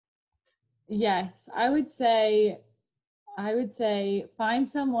Yes, I would say find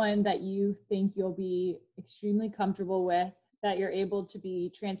someone that you think you'll be extremely comfortable with, that you're able to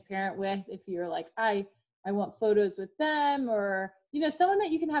be transparent with. If you're like, I want photos with them, or someone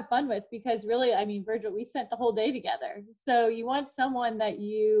that you can have fun with, because really, I mean, Virgil, we spent the whole day together. So you want someone that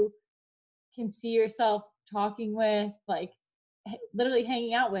you can see yourself talking with, like literally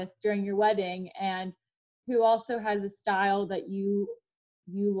hanging out with during your wedding, and who also has a style that you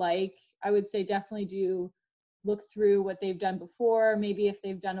like. I would say definitely do look through what they've done before. Maybe if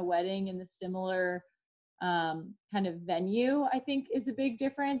they've done a wedding in the similar kind of venue, I think is a big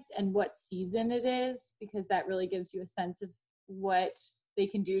difference, and what season it is, because that really gives you a sense of what they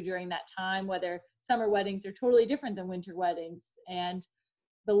can do during that time. Whether summer weddings are totally different than winter weddings, and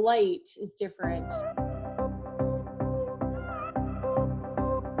the light is different.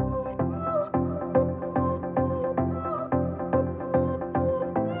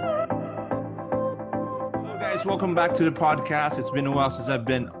 Hello, guys. Welcome back to the podcast. It's been a while since I've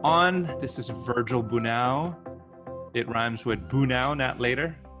been on. This is Virgil Bunau. It rhymes with Bunau, not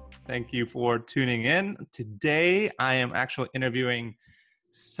later. Thank you for tuning in. Today, I am actually interviewing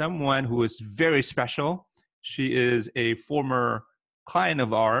someone who is very special. She is a former client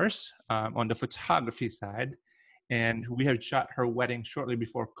of ours on the photography side, and we had shot her wedding shortly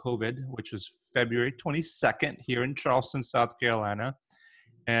before COVID, which was February 22nd here in Charleston, South Carolina.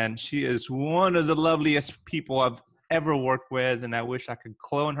 And she is one of the loveliest people I've ever worked with, and I wish I could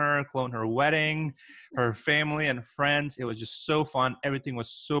clone her wedding, her family and friends. It was just so fun. Everything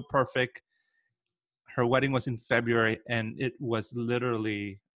was so perfect. Her wedding was in February, and it was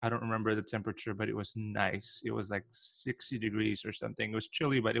literally, I don't remember the temperature, but it was nice. It was like 60 degrees or something. It was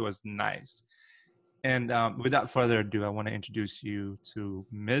chilly, but it was nice. And without further ado, I want to introduce you to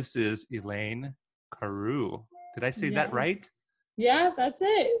Mrs. Elaine Carew. Did I say that right? Yes. Yeah, that's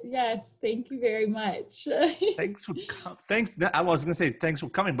it. Yes. Thank you very much. Thanks for thanks. I was gonna say thanks for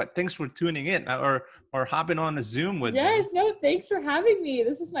coming, but thanks for tuning in or hopping on a Zoom with me. Yes, no, thanks for having me.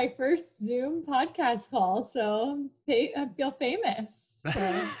 This is my first Zoom podcast call, so I feel famous.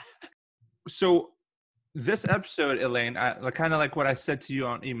 So So this episode, Elaine, kind of like what I said to you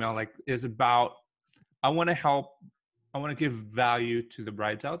on email, like is about I want to help. I want to give value to the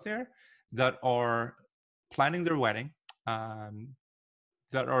brides out there that are planning their wedding, um,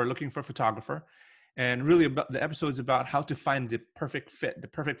 that are looking for a photographer, and really about the episode's about how to find the perfect fit, the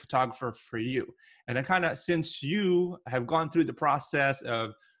perfect photographer for you. And then kind of since you have gone through the process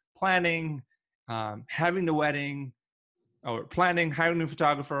of planning, having the wedding, or planning, hiring a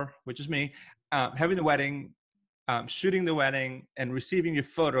photographer, which is me, having the wedding, shooting the wedding, and receiving your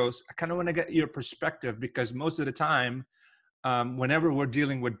photos, I kind of want to get your perspective, because most of the time, whenever we're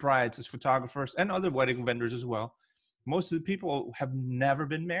dealing with brides as photographers and other wedding vendors as well, most of the people have never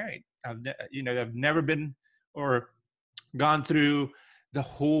been married. Have never been or gone through the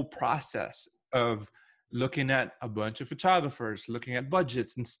whole process of looking at a bunch of photographers, looking at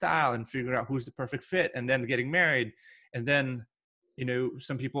budgets and style, and figuring out who's the perfect fit, and then getting married. And then,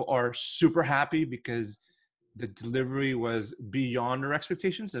 some people are super happy because the delivery was beyond their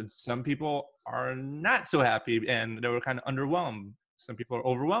expectations, and some people are not so happy and they were kind of underwhelmed. Some people are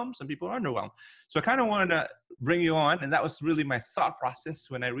overwhelmed, some people are underwhelmed. So I kind of wanted to bring you on, and that was really my thought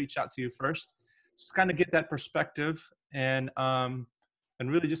process when I reached out to you first, just kind of get that perspective, and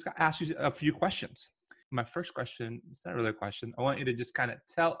really just ask you a few questions. My first question, it's not really a question. I want you to just kind of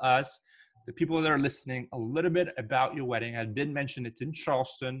tell us, the people that are listening, a little bit about your wedding. I did mention it's in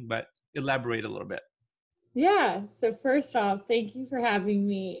Charleston, but elaborate a little bit. yeah, so first off, thank you for having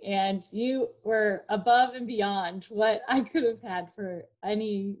me. And you were above and beyond what I could have had for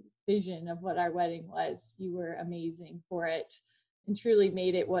any vision of what our wedding was. You were amazing for it and truly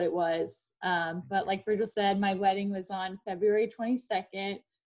made it what it was. But like Virgil said, my wedding was on February 22nd.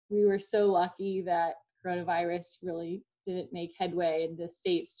 We were so lucky that coronavirus really didn't make headway in the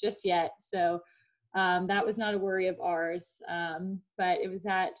States just yet. So that was not a worry of ours, but it was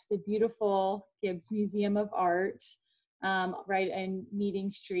at the beautiful Gibbs Museum of Art, right in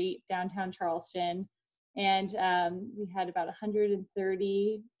Meeting Street, downtown Charleston. And we had about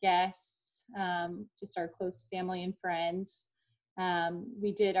 130 guests, just our close family and friends.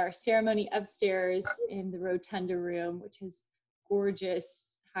 We did our ceremony upstairs in the rotunda room, which is gorgeous,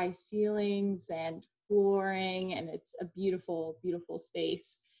 high ceilings and flooring, and it's a beautiful, beautiful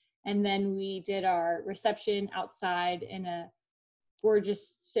space. And then we did our reception outside in a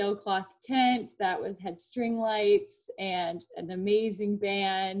gorgeous sailcloth tent that had string lights and an amazing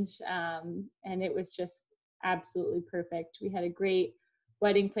band. And it was just absolutely perfect. We had a great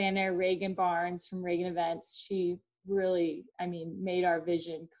wedding planner, Reagan Barnes from Reagan Events. She really, I mean, made our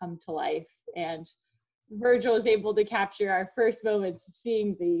vision come to life. And Virgil was able to capture our first moments of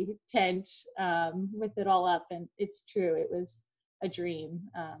seeing the tent with it all up. And it's true, it was a dream.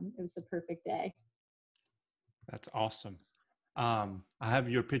 It was the perfect day. That's awesome. I have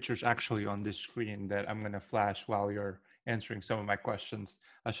your pictures actually on this screen that I'm going to flash while you're answering some of my questions.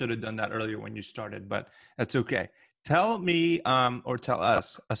 I should have done that earlier when you started, but that's okay. Tell me, or tell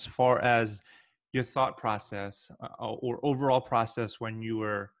us, as far as your thought process or overall process when you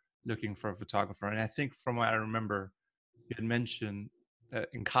were looking for a photographer. And I think from what I remember, you had mentioned that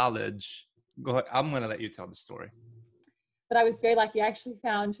in college. Go ahead. I'm going to let you tell the story. But I was very lucky. I actually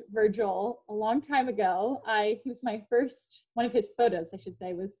found Virgil a long time ago. He was my first, one of his photos, I should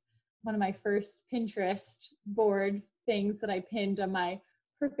say, was one of my first Pinterest board things that I pinned on my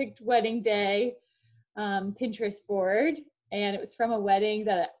perfect wedding day Pinterest board. And it was from a wedding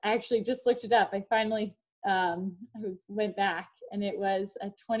that I actually just looked it up. I finally went back, and it was a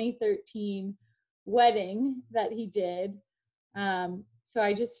 2013 wedding that he did. So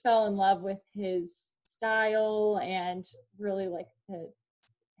I just fell in love with his style and really like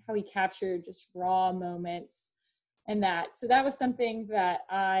how he captured just raw moments and that. So that was something that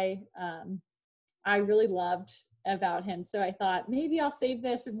I really loved about him. So I thought maybe I'll save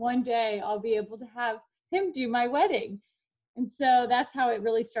this and one day I'll be able to have him do my wedding. And so that's how it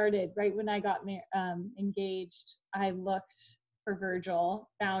really started. Right when I got engaged, I looked for Virgil,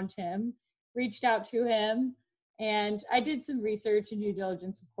 found him, reached out to him, and I did some research and due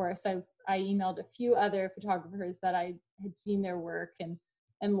diligence, of course. I emailed a few other photographers that I had seen their work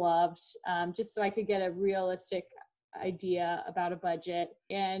and loved, just so I could get a realistic idea about a budget.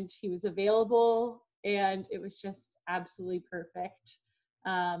 And he was available, and it was just absolutely perfect.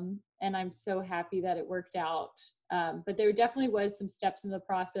 And I'm so happy that it worked out. But there definitely was some steps in the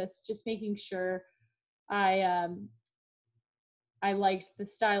process, just making sure I liked the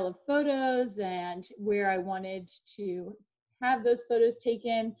style of photos and where I wanted to have those photos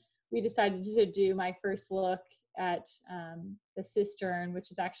taken. We decided to do my first look at the cistern,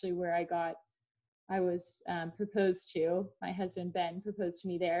 which is actually where I was proposed to. My husband, Ben, proposed to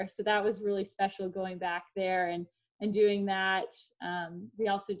me there. So that was really special going back there and doing that. We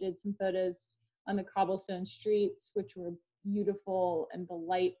also did some photos on the cobblestone streets, which were beautiful, and the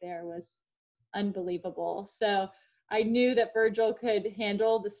light there was unbelievable. So I knew that Virgil could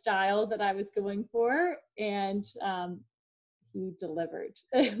handle the style that I was going for, and he delivered.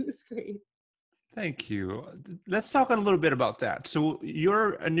 It was great. Thank you. Let's talk a little bit about that. So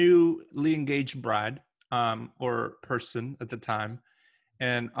you're a newly engaged bride, or person at the time.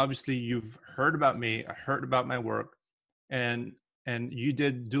 And obviously you've heard about me, I heard about my work, and you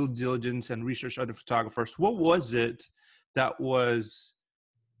did due diligence and research other photographers. What was it that was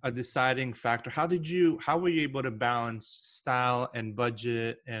a deciding factor? How were you able to balance style and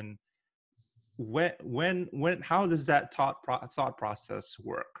budget, and how does that thought process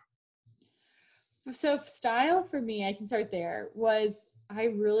work? So style for me, I can start there, was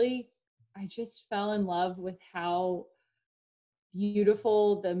I just fell in love with how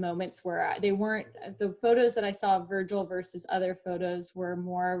beautiful the moments were. They weren't, the photos that I saw of Virgil versus other photos were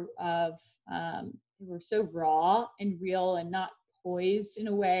more of, they were so raw and real and not poised in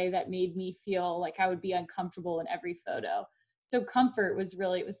a way that made me feel like I would be uncomfortable in every photo. So comfort was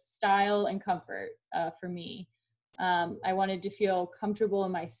really, it was style and comfort for me. I wanted to feel comfortable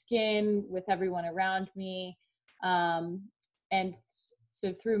in my skin with everyone around me. And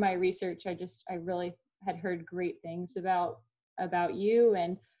so through my research, I really had heard great things about you,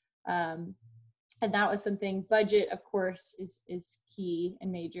 and that was something. Budget, of course, is key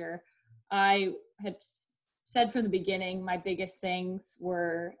and major. I had said from the beginning, my biggest things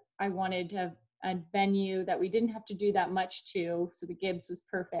were I wanted to have a venue that we didn't have to do that much to, so the Gibbs was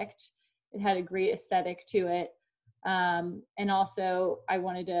perfect. It had a great aesthetic to it, and also I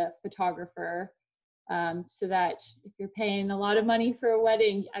wanted a photographer, so that if you're paying a lot of money for a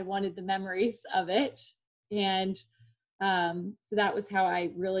wedding, I wanted the memories of it. And so that was how I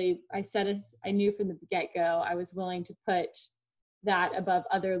knew from the get-go I was willing to put that above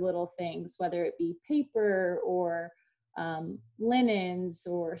other little things, whether it be paper or linens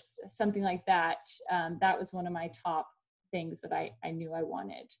or something like that. That was one of my top things that I knew I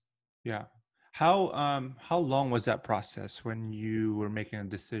wanted. Yeah. How long was that process when you were making a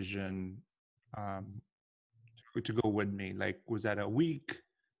decision to go with me? Like, was that a week,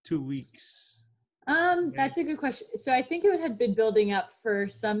 2 weeks? That's a good question. So I think it had been building up for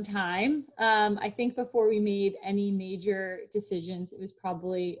some time. I think before we made any major decisions, it was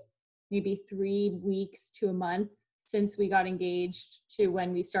probably maybe 3 weeks to a month since we got engaged to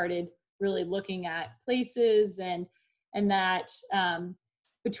when we started really looking at places and and that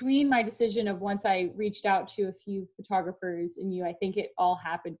between my decision of once I reached out to a few photographers and I think it all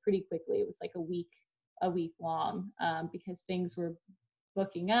happened pretty quickly. It was like a week long, because things were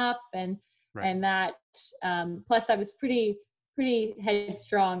booking up, and Right. that plus I was pretty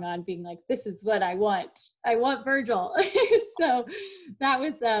headstrong on being like, this is what I want Virgil. So that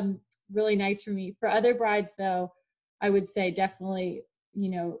was really nice for me. For other brides though, I would say definitely,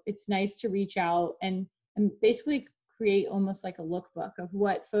 it's nice to reach out and basically create almost like a lookbook of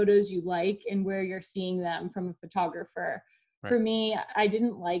what photos you like and where you're seeing them from a photographer. Right. For me, I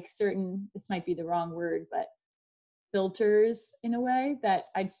didn't like certain, this might be the wrong word, but filters in a way that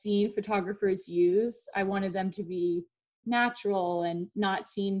I'd seen photographers use. I wanted them to be natural and not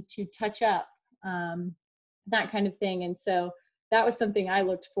seem to touch up, that kind of thing. And so that was something I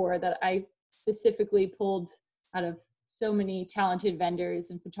looked for, that I specifically pulled out of so many talented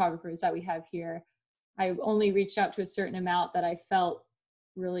vendors and photographers that we have here. I only reached out to a certain amount that I felt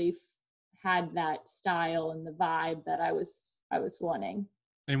really had that style and the vibe that I was wanting.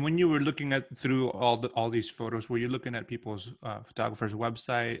 And when you were looking at through all these photos, were you looking at people's photographers'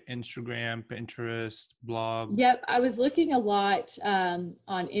 website, Instagram, Pinterest, blog? Yep, I was looking a lot on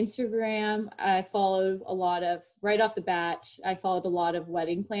Instagram. I followed a lot of, right off the bat, I followed a lot of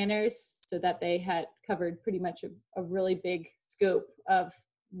wedding planners, so that they had covered pretty much a really big scope of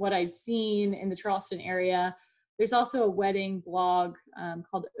what I'd seen in the Charleston area. There's also a wedding blog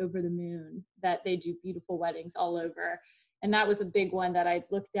called Over the Moon that they do beautiful weddings all over. And that was a big one that I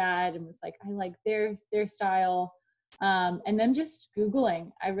looked at and was like, I like their style. And then just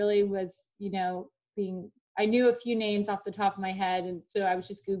Googling. I really was, I knew a few names off the top of my head. And so I was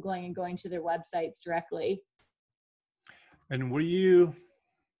just Googling and going to their websites directly. And were you,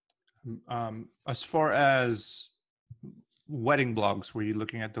 as far as wedding blogs, were you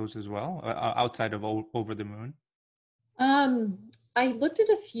looking at those as well, outside of Over the Moon? I looked at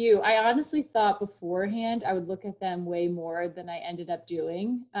a few. I honestly thought beforehand I would look at them way more than I ended up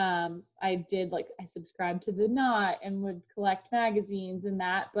doing. I did, like, I subscribed to The Knot and would collect magazines and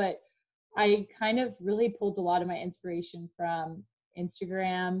that, but I kind of really pulled a lot of my inspiration from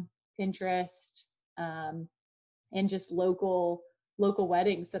Instagram, Pinterest, and just local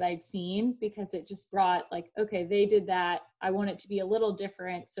weddings that I'd seen, because it just brought like, okay, they did that. I want it to be a little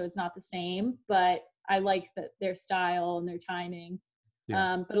different, so it's not the same, but I like their style and their timing.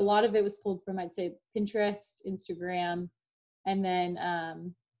 Yeah. But a lot of it was pulled from, I'd say, Pinterest, Instagram, and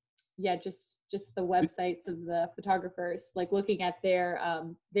then just the websites of the photographers, like looking at their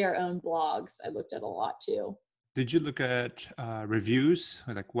own blogs. I looked at a lot too. Did you look at reviews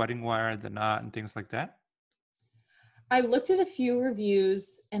like Wedding Wire, The Knot, and things like that? I looked at a few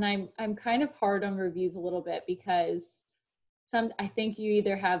reviews, and I'm kind of hard on reviews a little bit, because I think you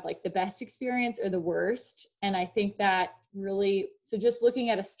either have like the best experience or the worst. And I think that really, so just looking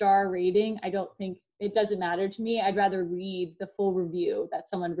at a star rating, I don't think it doesn't matter to me. I'd rather read the full review that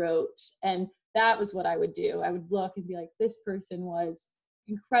someone wrote. And that was what I would do. I would look and be like, this person was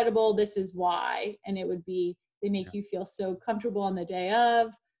incredible. This is why. And it would be, they make you feel so comfortable on the day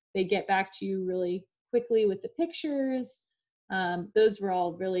of, they get back to you really quickly with the pictures. Those were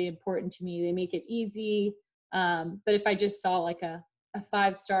all really important to me. They make it easy. But if I just saw like a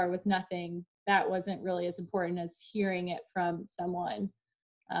 5-star with nothing, that wasn't really as important as hearing it from someone.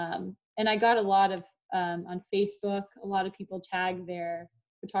 And I got a lot of, on Facebook, a lot of people tag their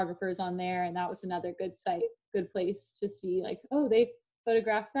photographers on there. And that was another good place to see like, oh, they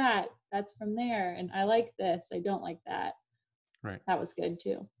photographed that. That's from there. And I like this. I don't like that. Right. That was good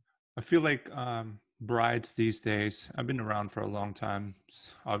too. I feel like brides these days, I've been around for a long time,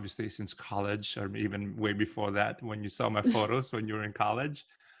 obviously since college, or even way before that, when you saw my photos when you were in college.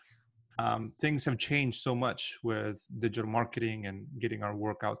 Things have changed so much with digital marketing and getting our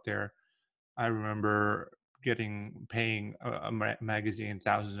work out there. I remember paying a magazine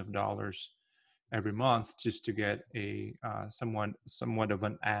thousands of dollars every month just to get a somewhat of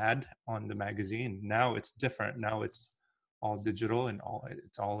an ad on the magazine. Now it's different. Now it's all digital, and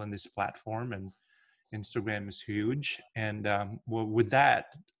it's all in this platform, and Instagram is huge. And well, with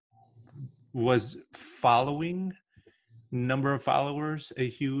that, was following, number of followers, a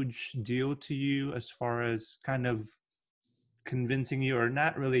huge deal to you as far as kind of convincing you, or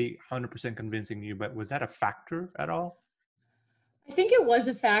not really 100% convincing you, but was that a factor at all? I think it was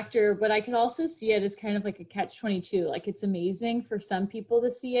a factor, but I could also see it as kind of like a catch-22. Like, it's amazing for some people to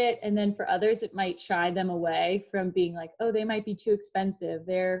see it, and then for others it might shy them away from being like, oh, they might be too expensive.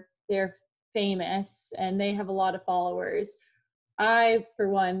 They're famous and they have a lot of followers. For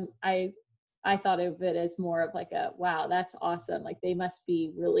one, I I thought of it as more of like a, wow, that's awesome. Like they must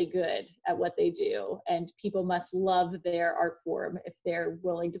be really good at what they do. And people must love their art form if they're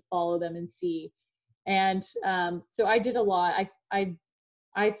willing to follow them and see. And so I did a lot.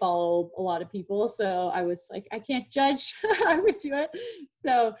 I follow a lot of people. So I was like, I can't judge. I would do it.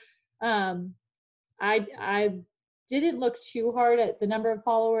 So um, I didn't look too hard at the number of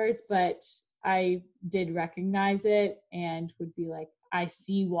followers, but I did recognize it and would be like, I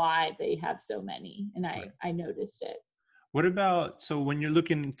see why they have so many, and Right. I noticed it. What about, so when you're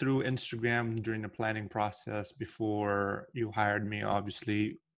looking through Instagram during the planning process before you hired me,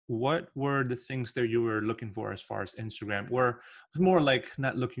 obviously, what were the things that you were looking for as far as Instagram? Or more like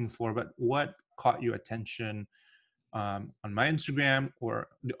not looking for, but what caught your attention on my Instagram or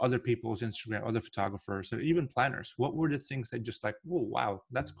the other people's Instagram, other photographers, or even planners? What were the things that just like, oh, wow,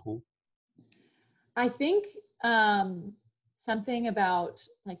 that's cool? I think um, something about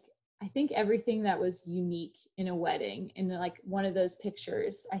like, I think everything that was unique in a wedding in like one of those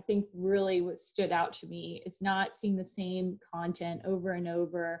pictures, I think really what stood out to me is not seeing the same content over and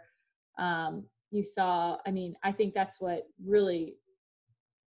over. You saw, I mean, I think that's what really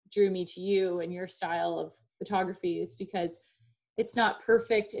drew me to you and your style of photography, is because it's not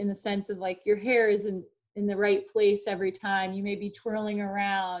perfect in the sense of like your hair isn't in the right place every time. You may be twirling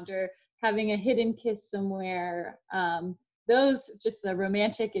around or having a hidden kiss somewhere. Those, just the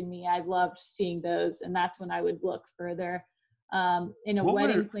romantic in me, I loved seeing those. And that's when I would look further in a What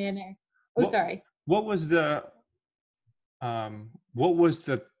wedding were, planner. Oh, what, sorry. what was what was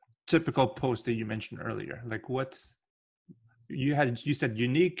the typical post that you mentioned earlier? Like what's, you said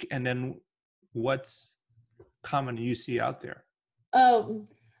unique, and then what's common you see out there? Oh,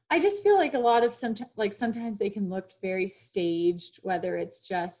 I just feel like a lot of sometimes they can look very staged, whether it's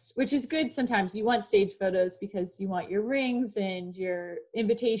just, which is good sometimes. You want stage photos because you want your rings and your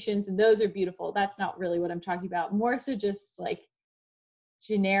invitations, and those are beautiful. That's not really what I'm talking about. More so just like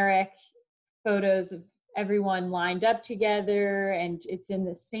generic photos of everyone lined up together and it's in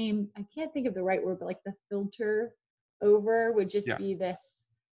the same, I can't think of the right word, but like the filter over would just Yeah. be this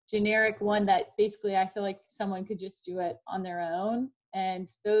generic one that basically I feel like someone could just do it on their own.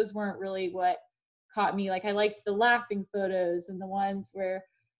 And those weren't really what caught me. Like I liked the laughing photos and the ones where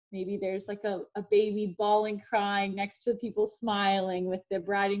maybe there's like a baby bawling, crying next to people smiling with the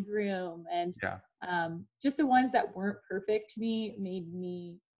bride and groom. And Yeah. just the ones that weren't perfect to me made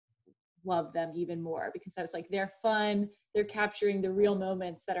me love them even more, because I was like, they're fun. They're capturing the real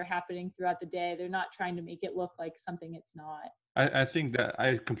moments that are happening throughout the day. They're not trying to make it look like something it's not. I think that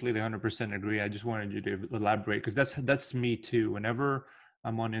I completely 100% agree. I just wanted you to elaborate because that's me too. Whenever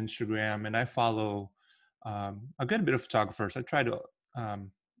I'm on Instagram and I follow a good bit of photographers, I try to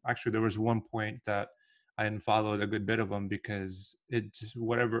actually there was one point that I unfollowed a good bit of them because it just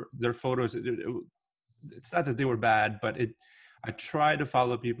whatever their photos. It's not that they were bad, but it. I try to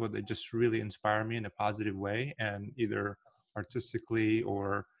follow people that just really inspire me in a positive way, and either artistically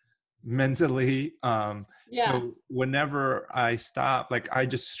or mentally. Yeah. So whenever I stop, like I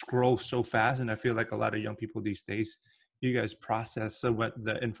just scroll so fast, and I feel like a lot of young people these days, you guys process so what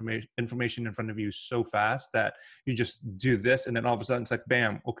the information in front of you so fast that you just do this, and then all of a sudden it's like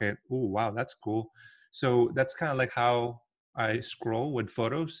bam, okay, oh wow, that's cool. So that's kind of like how I scroll with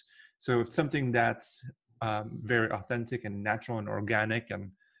photos. So it's something that's very authentic and natural and organic,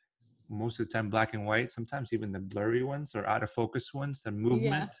 and most of the time black and white, sometimes even the blurry ones or out of focus ones, the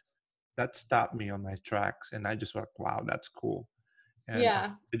movement Yeah. that stopped me on my tracks. And I just like, wow, that's cool. And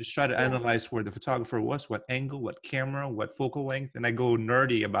Yeah. I just try to Yeah. analyze where the photographer was, what angle, what camera, what focal length. And I go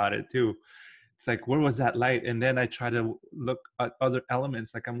nerdy about it too. It's like, where was that light? And then I try to look at other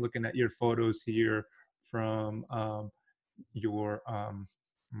elements. Like I'm looking at your photos here from your, I'm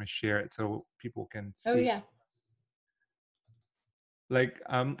gonna share it so people can Oh, see. yeah. Like,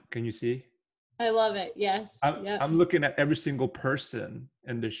 can you see? I love it. Yes. Yep. I'm looking at every single person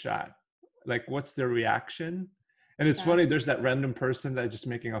in the shot. Like, what's their reaction? And it's Yeah. funny, there's that random person that's just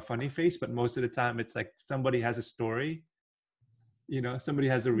making a funny face, but most of the time it's like somebody has a story, somebody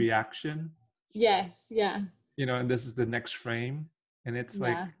has a reaction, Yes. Yeah. and this is the next frame. And it's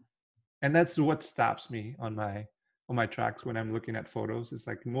like, Yeah. and that's what stops me on my tracks when I'm looking at photos. It's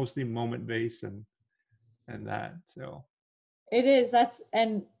like mostly moment based and that. So It is. That's,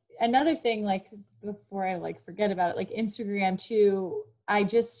 and another thing, like before I like forget about it, like Instagram too. I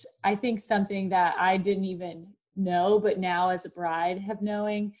think something that I didn't even know, but now as a bride have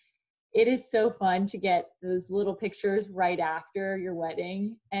knowing, it is so fun to get those little pictures right after your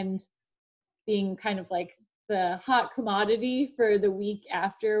wedding and being kind of like the hot commodity for the week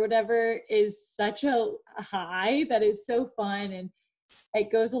after, whatever, is such a high that is so fun. And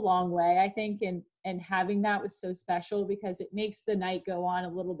it goes a long way, I think. And having that was so special because it makes the night go on a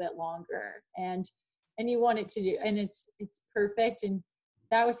little bit longer, and you want it to do, and it's perfect. And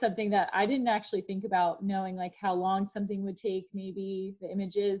that was something that I didn't actually think about, knowing like how long something would take, maybe the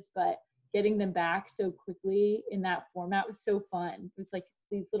images, but getting them back so quickly in that format was so fun. It was like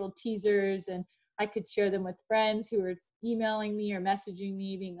these little teasers, and I could share them with friends who were emailing me or messaging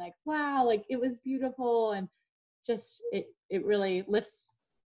me being like, wow, like it was beautiful. And just it really lifts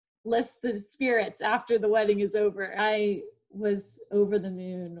the spirits after the wedding is over. I was over the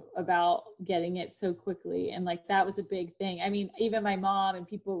moon about getting it so quickly, and like that was a big thing. I mean, even my mom and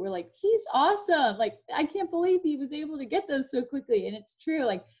people were like, he's awesome, like I can't believe he was able to get those so quickly. And it's true,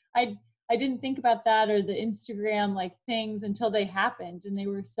 like I didn't think about that or the Instagram like things until they happened, and they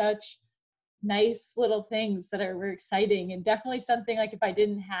were such nice little things that were exciting, and definitely something like if I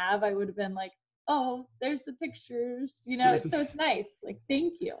didn't have, I would have been like, oh, there's the pictures, you know. So it's nice. Like,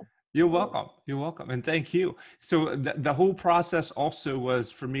 thank you. You're welcome. You're welcome. And thank you. So the whole process also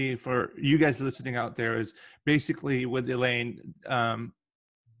was for me, for you guys listening out there, is basically with Elaine,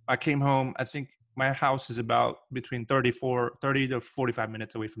 I came home. I think my house is about between 30 to 45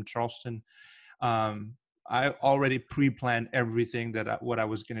 minutes away from Charleston. I already pre-planned everything what I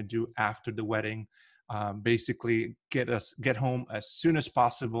was going to do after the wedding. Basically get home as soon as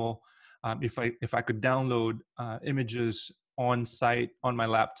possible. If I could download images on site on my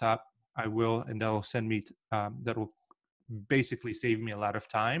laptop, I will, and that'll send me that'll basically save me a lot of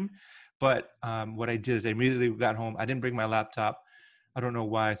time. But what I did is I immediately got home. I didn't bring my laptop. I don't know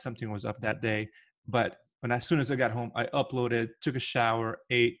why, something was up that day. But as soon as I got home, I uploaded, took a shower,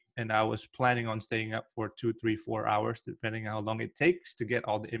 ate, and I was planning on staying up for 2, 3, 4 hours, depending on how long it takes to get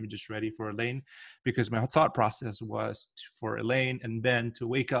all the images ready for Elaine. Because my thought process was for Elaine and Ben to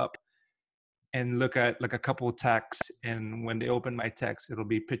wake up and look at like a couple of texts, and when they open my text, it'll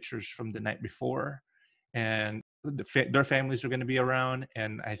be pictures from the night before, and their families are going to be around.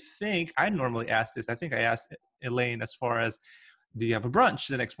 And I think I normally ask this. I think I asked Elaine as far as, do you have a brunch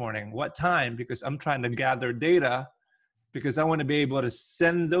the next morning? What time? Because I'm trying to gather data, because I want to be able to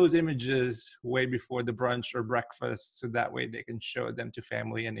send those images way before the brunch or breakfast, so that way they can show them to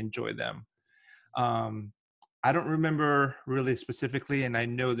family and enjoy them. I don't remember really specifically, and I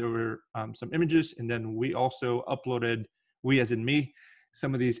know there were some images, and then we also uploaded, we as in me,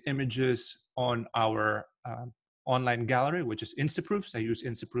 some of these images on our online gallery, which is Instaproofs. I use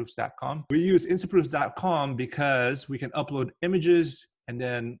Instaproofs.com. We use Instaproofs.com because we can upload images, and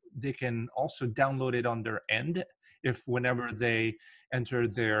then they can also download it on their end if whenever they enter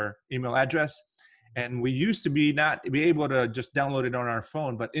their email address. And we used to not be able to just download it on our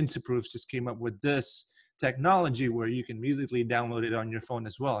phone, but Instaproofs just came up with this technology where you can immediately download it on your phone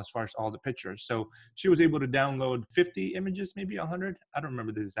as well, as far as all the pictures. So she was able to download 50 images, maybe 100. I don't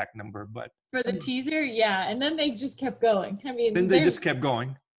remember the exact number, but for the teaser, yeah. And then they just kept going. I mean, then they just kept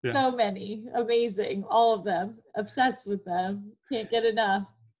going. Yeah. So many, amazing, all of them, obsessed with them, can't get enough.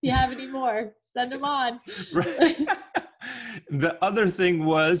 If you have any more, send them on. Right. The other thing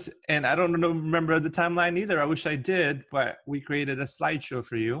was, and I don't remember the timeline either, I wish I did, but we created a slideshow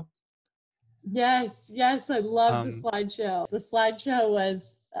for you. Yes, I love the slideshow. The slideshow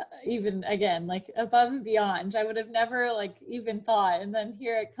was even, again, like above and beyond. I would have never like even thought. And then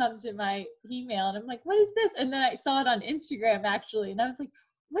here it comes in my email, and I'm like, what is this? And then I saw it on Instagram actually, and I was like,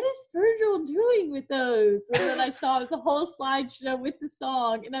 what is Virgil doing with those? And then I saw it was a whole slideshow with the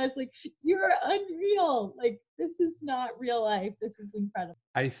song, and I was like, you're unreal. Like, this is not real life. This is incredible.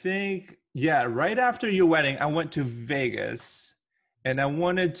 I think, yeah, right after your wedding, I went to Vegas. And I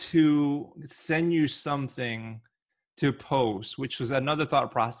wanted to send you something to post, which was another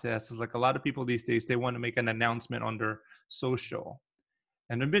thought process. Is like a lot of people these days, they want to make an announcement on their social.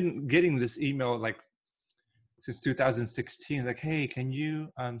 And I've been getting this email like since 2016, like, hey, can you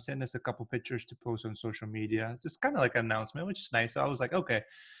send us a couple pictures to post on social media? Just kind of like an announcement, which is nice. So I was like, okay.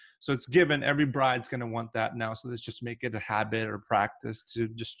 So it's given, every bride's going to want that now. So let's just make it a habit or practice to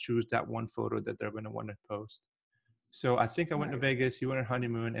just choose that one photo that they're going to want to post. So I think I went to Vegas, you went on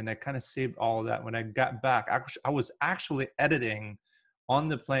honeymoon, and I kind of saved all of that. When I got back, I was actually editing on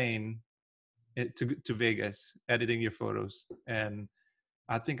the plane to Vegas, editing your photos. And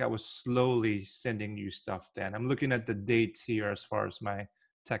I think I was slowly sending you stuff then. I'm looking at the dates here as far as my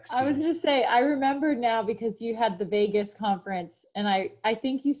text. I was going to say, I remember now because you had the Vegas conference, and I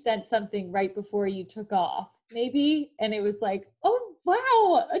think you sent something right before you took off, maybe. And it was like, oh,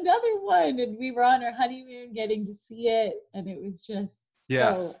 wow, another one. And we were on our honeymoon getting to see it. And it was just,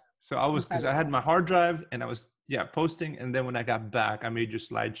 yes. So I was, because I had my hard drive and I was, posting. And then when I got back, I made your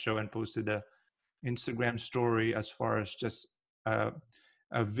slideshow and posted a Instagram story as far as just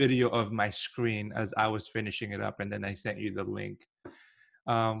a video of my screen as I was finishing it up, and then I sent you the link,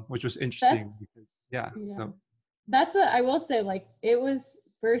 which was interesting. That's, Because, yeah. yeah. So That's what I will say. Like it was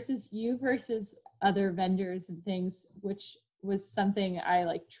versus you versus other vendors and things, which was something I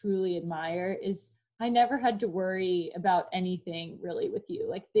like truly admire is I never had to worry about anything really with you.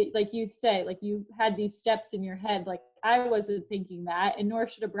 Like like you say, like you had these steps in your head. Like I wasn't thinking that, and nor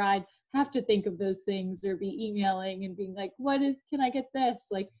should a bride have to think of those things or be emailing and being like, can I get this?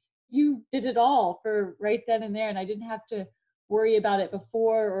 Like you did it all for right then and there. And I didn't have to worry about it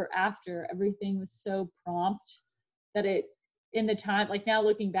before or after. Everything was so prompt that it in the time, like now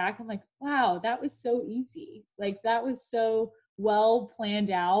looking back, I'm like, wow, that was so easy. Like that was so well planned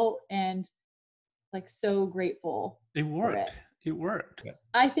out and like so grateful it for worked. it. It worked.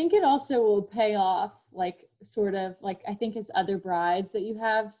 I think it also will pay off, like sort of like I think as other brides that you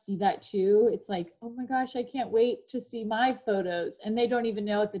have see that too. It's like, oh my gosh, I can't wait to see my photos. And they don't even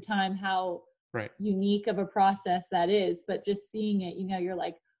know at the time how Right. unique of a process that is. But just seeing it, you're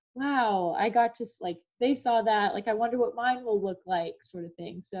like, wow, I got to like, they saw that. Like, I wonder what mine will look like, sort of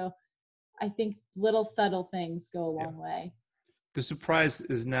thing. So I think little subtle things go a Yeah. long way. The surprise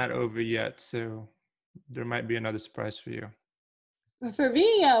is not over yet, so there might be another surprise for you. For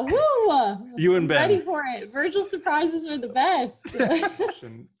me, woo! You and I'm Ben. ready for it. Virtual surprises are the best.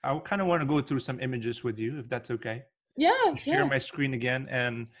 I kind of want to go through some images with you, if that's okay. Yeah, Share my screen again,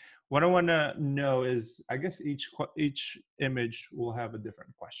 and what I want to know is, I guess each image will have a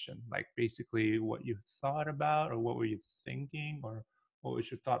different question, like basically what you thought about, or what were you thinking, or what was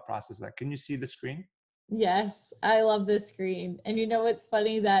your thought process like. Can you see the screen? Yes, I love this screen. And you know what's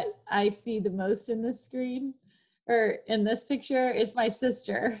funny that I see the most in this screen or in this picture is my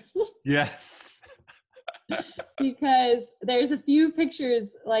sister. Yes. Because there's a few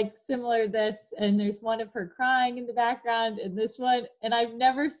pictures like similar to this, and there's one of her crying in the background and this one, and I've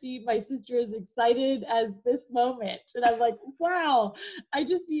never seen my sister as excited as this moment. And I'm like, wow, I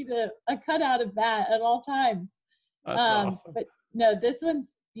just need a cutout of that at all times. That's awesome. But no, this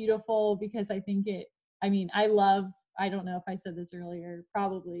one's beautiful because I think I don't know if I said this earlier,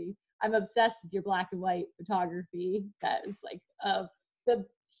 probably I'm obsessed with your black and white photography. That is like the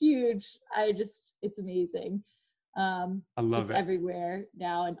huge, it's amazing. I love it's it. everywhere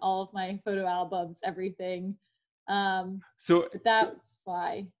now in all of my photo albums, everything. So But that's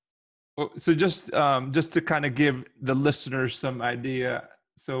why. So just to kind of give the listeners some idea.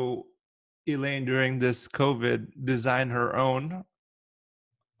 So Elaine, during this COVID, designed her own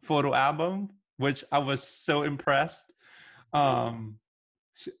photo album, which I was so impressed. Um,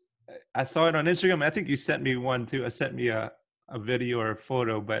 I saw it on Instagram. I think you sent me one too. I sent me a video or a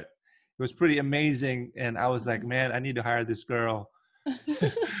photo, but it was pretty amazing. And I was like, man, I need to hire this girl.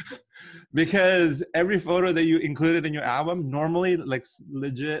 Because every photo that you included in your album, normally, like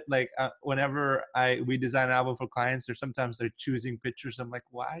legit, like whenever we design an album for clients, or sometimes they're choosing pictures. I'm like,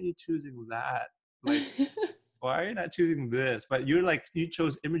 why are you choosing that? Like, why are you not choosing this? But you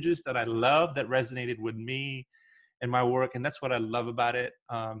chose images that I love, that resonated with me and my work. And that's what I love about it.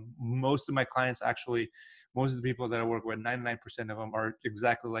 Most of my clients, actually, most of the people that I work with, 99% of them are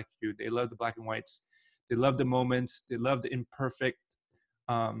exactly like you. They love the black and whites. They love the moments. They love the imperfect.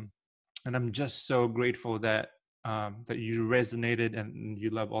 And I'm just so grateful that that you resonated and you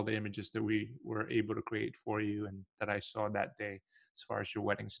love all the images that we were able to create for you and that I saw that day as far as your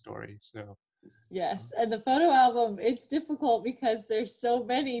wedding story. So yes, and the photo album, it's difficult because there's so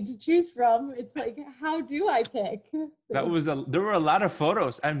many to choose from. It's like, how do I pick? there were a lot of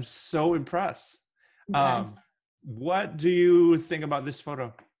photos. I'm so impressed. Yes. What do you think about this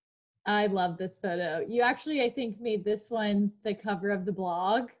photo? I love this photo. You actually, I think, made this one the cover of the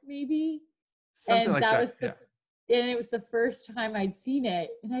blog, maybe. Something And like that that. was and it was the first time I'd seen it.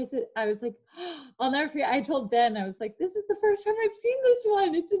 And I was like, oh, I'll never forget. I told Ben, I was like, this is the first time I've seen this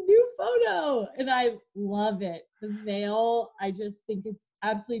one. It's a new photo. And I love it. The veil, I just think it's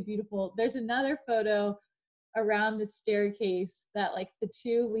absolutely beautiful. There's another photo around the staircase that like the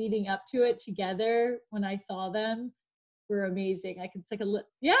two leading up to it together, when I saw them, were amazing. Like it's like the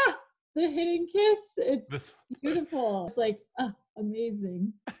hidden kiss. It's beautiful. It's like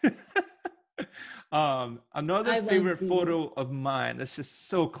amazing. Another favorite photo of mine that's just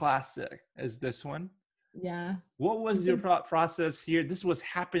so classic is this one. Yeah. What was your process here? This was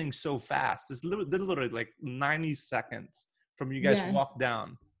happening so fast. It's literally like 90 seconds from you guys walk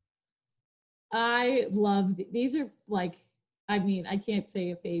down. I love these are like, I can't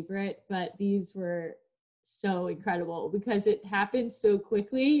say a favorite, but these were so incredible because it happened so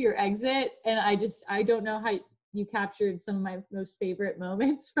quickly, your exit. And I don't know how you captured some of my most favorite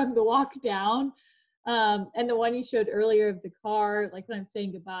moments from the walk down. And the one you showed earlier of the car, like when I'm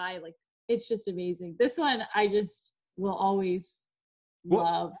saying goodbye, like it's just amazing. This one I just will always What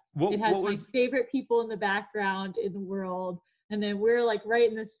love. It what has my was favorite people in the background in the world. And then we're like right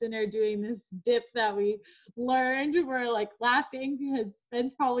in the center doing this dip that we learned. We're like laughing because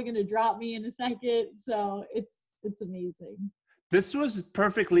Ben's probably gonna drop me in a second. So it's amazing. this was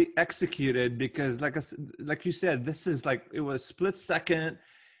perfectly executed because like you said, this is like it was split second,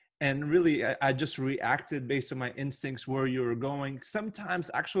 and really I just reacted based on my instincts where you were going. Sometimes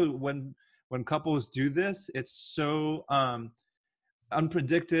actually when couples do this, it's so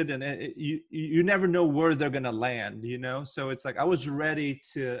unpredicted, and you never know where they're gonna land, you know. So it's like I was ready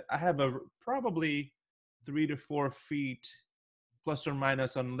to. I have a probably 3 to 4 feet plus or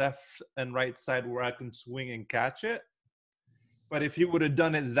minus on left and right side where I can swing and catch it. But if he would have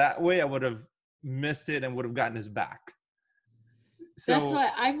done it that way, I would have missed it and would have gotten his back. That's So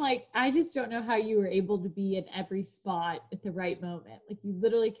why I'm like, I just don't know how you were able to be in every spot at the right moment. Like you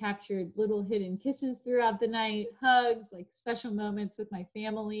literally captured little hidden kisses throughout the night, hugs, like special moments with my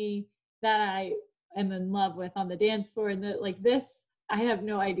family that I am in love with on the dance floor. And like this, I have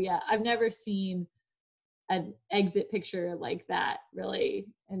no idea. I've never seen an exit picture like that, really.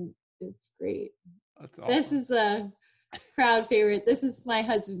 And it's great. that's This awesome. is a crowd favorite. This is my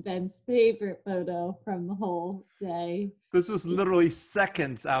husband Ben's favorite photo from the whole day. This was literally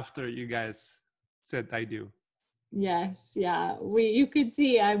seconds after you guys said I do. Yes, yeah. You could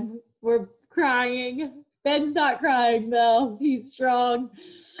see we're crying. Ben's not crying though. He's strong.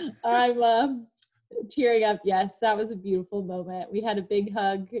 I'm tearing up. Yes, that was a beautiful moment. We had a big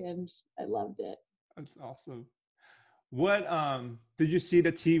hug and I loved it. That's awesome. What did you see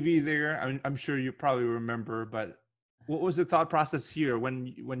the TV there? I'm sure you probably remember, but what was the thought process here when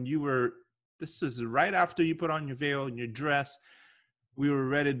you were? This is right after you put on your veil and your dress. We were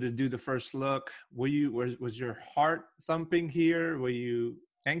ready to do the first look. Was your heart thumping here? Were you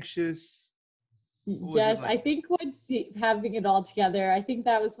anxious? What was it Yes, like? I think once having it all together, I think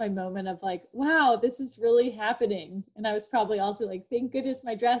that was my moment of like, wow, this is really happening. And I was probably also like, thank goodness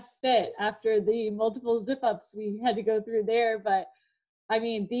my dress fit after the multiple zip ups we had to go through there. But I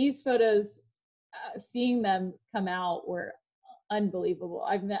mean, these photos, seeing them come out were unbelievable.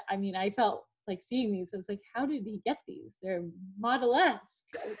 I mean, I felt like seeing these. I was like, how did he get these? They're model-esque.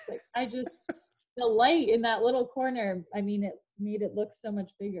 I was like, the light in that little corner. I mean, it made it look so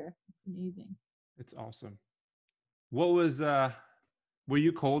much bigger. It's amazing. It's awesome. What was were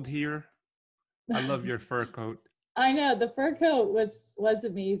you cold here? I love your fur coat. I know the fur coat was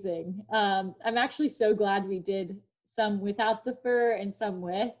amazing. I'm actually so glad we did some without the fur and some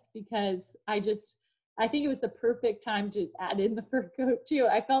with because I think it was the perfect time to add in the fur coat too.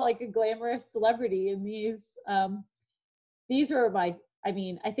 I felt like a glamorous celebrity in these. These were I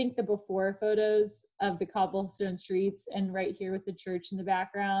mean, I think the before photos of the cobblestone streets and right here with the church in the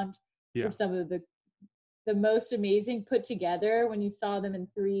background were Yeah. some of the most amazing put together when you saw them in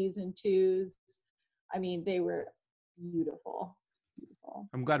threes and twos. I mean, they were beautiful, beautiful.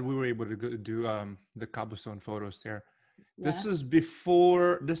 I'm glad we were able to do the cobblestone photos there. Yeah. This is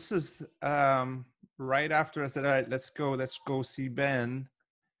right after I said, all right, let's go see Ben.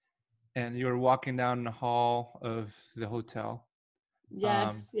 And you were walking down the hall of the hotel. Um,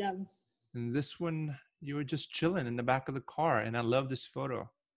 Yes. Yeah. and this one, you were just chilling in the back of the car. And I love this photo.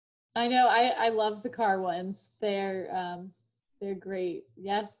 I know. I love the car ones. They're great.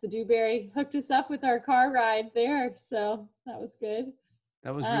 Yes, the Dewberry hooked us up with our car ride there, so that was good.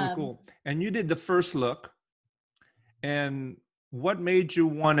 That was really Um, cool. And you did the first look. And what made you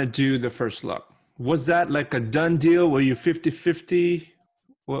want to do the first look? Was that like a done deal? Were you 50-50? I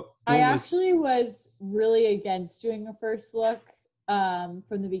What was actually was really against doing a first look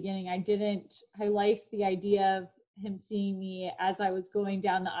from the beginning. I liked the idea of him seeing me as I was going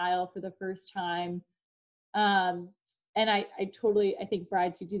down the aisle for the first time. Um, and I think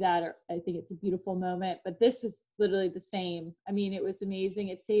brides who do that, I think it's a beautiful moment, but this was literally the same. I mean, it was amazing.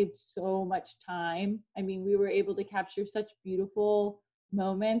 It saved so much time. I mean, we were able to capture such beautiful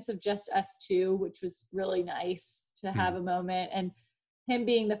moments of just us two, which was really nice to Hmm. have a moment. And him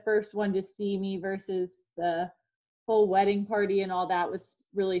being the first one to see me versus the whole wedding party and all that was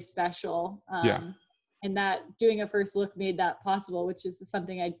really special. Yeah. And that doing a first look made that possible, which is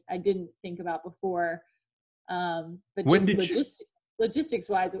something I didn't think about before. But When just did you? logistics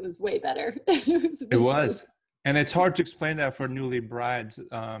wise, it was way better. It was It amazing. was. And it's hard to explain that for newly brides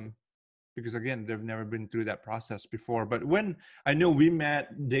because, again, they've never been through that process before. But when I know we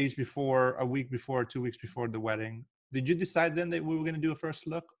met days before, a week before, 2 weeks before the wedding, did you decide then that we were going to do a first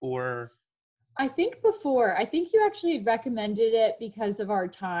look or? I think before, I think you actually had recommended it because of our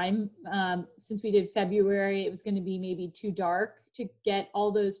time. Since we did February, it was going to be maybe too dark to get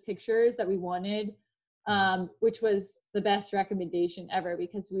all those pictures that we wanted, which was the best recommendation ever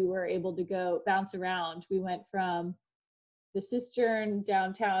because we were able to go bounce around. We went from the Cistern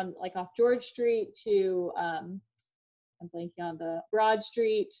downtown, like off George Street, to I'm blanking on the Broad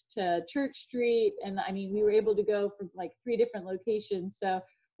Street to Church Street. And I mean, we were able to go from like 3 different locations. So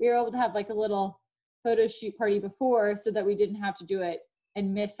we were able to have like a little photo shoot party before so that we didn't have to do it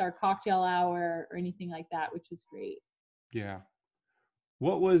and miss our cocktail hour or anything like that, which was great. Yeah.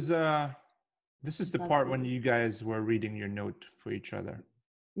 What was this is the part when Lovely. you guys were reading your note for each other.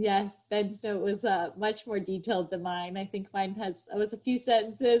 Yes, Ben's note was much more detailed than mine. I think mine was a few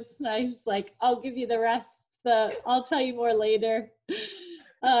sentences, and I was like, "I'll give you the rest. I'll tell you more later."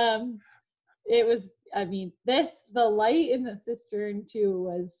 It was. I mean, the light in the cistern too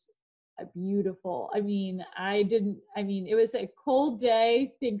was beautiful. I mean, it was a cold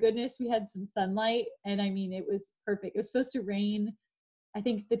day. Thank goodness we had some sunlight, and I mean, it was perfect. It was supposed to rain. I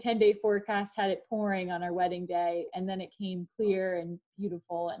think the 10-day forecast had it pouring on our wedding day, and then it came clear and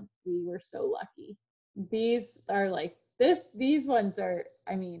beautiful, and we were so lucky. These are like these ones are,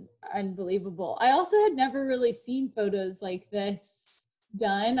 I mean, unbelievable. I also had never really seen photos like this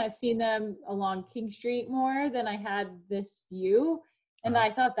done. I've seen them along King Street more than I had this view, and I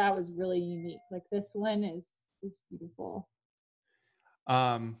thought that was really unique. Like this one is beautiful.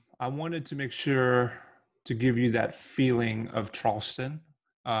 I wanted to make sure to give you that feeling of Charleston,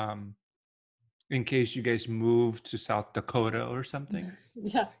 um, in case you guys moved to South Dakota or something.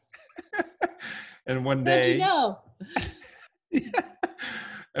 Yeah. And one How'd you day, know? yeah.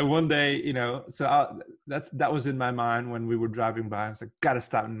 And one day, you know, that was in my mind when we were driving by. I was like, gotta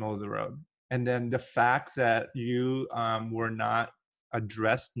stop in the middle of the road. And then the fact that you were not a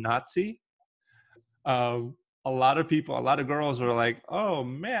dressed Nazi, a lot of people, a lot of girls were like, oh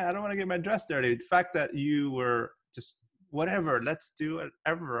man, I don't want to get my dress dirty. The fact that you were just whatever, let's do it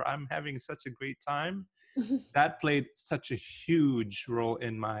ever. I'm having such a great time. That played such a huge role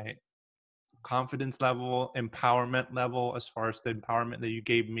in my confidence level, empowerment level, as far as the empowerment that you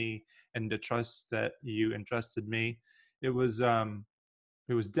gave me and the trust that you entrusted me. It was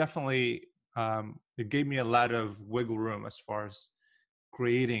definitely, it gave me a lot of wiggle room as far as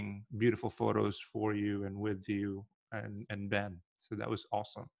creating beautiful photos for you and with you and Ben. So that was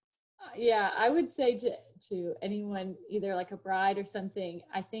awesome. Yeah, I would say to anyone, either like a bride or something,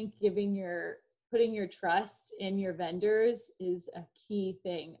 I think putting your trust in your vendors is a key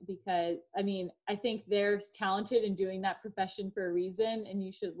thing, because I mean, I think they're talented in doing that profession for a reason, and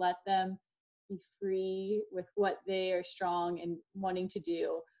you should let them be free with what they are strong and wanting to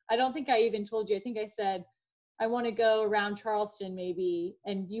do. I don't think I even told you. I think I said I want to go around Charleston maybe,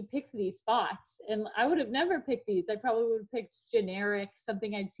 and you picked these spots. And I would have never picked these. I probably would have picked generic,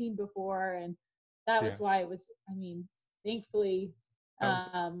 something I'd seen before. And that Yeah, was why it was, I mean, thankfully,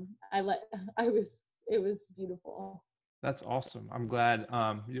 that was it was beautiful. that's awesome. I'm glad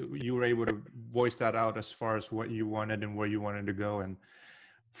you were able to voice that out as far as what you wanted and where you wanted to go. And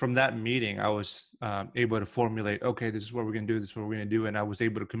from that meeting, I was able to formulate, okay, this is what we're going to do. This is what we're going to do. And I was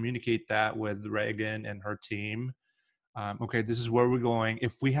able to communicate that with Reagan and her team. Okay, this is where we're going.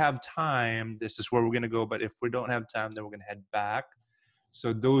 If we have time, this is where we're going to go. But if we don't have time, then we're going to head back.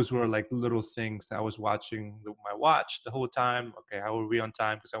 So those were like little things. I was watching my watch the whole time. Okay, how are we on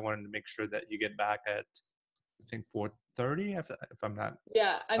time? Because I wanted to make sure that you get back at, I think, 4:30, if I'm not,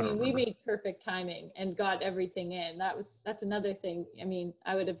 Yeah, I I don't mean, we remember. made perfect timing and got everything in. That's another thing. I mean,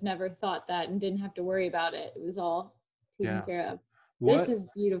 I would have never thought that and didn't have to worry about it. It was all taken Yeah. care of. This What? is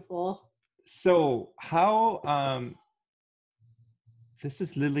beautiful. So how, this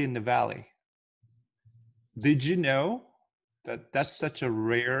is Lily in the Valley. Did you know that that's such a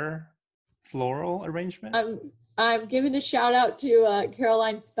rare floral arrangement? I'm giving a shout out to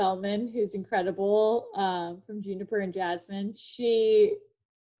Caroline Spellman, who's incredible, from Juniper and Jasmine. She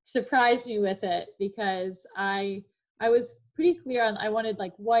surprised me with it because I was pretty clear on I wanted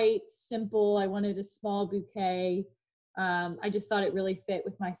like white, simple. I wanted a small bouquet. I just thought it really fit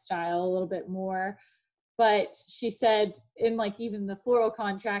with my style a little bit more. But she said in like even the floral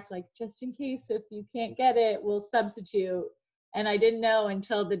contract, like just in case if you can't get it, we'll substitute. And I didn't know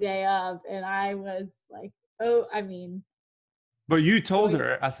until the day of, and I was like, oh, I mean, But you told going,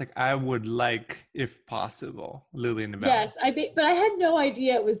 her, I was like, I would like, if possible, Lily in the Valley. yes, but I had no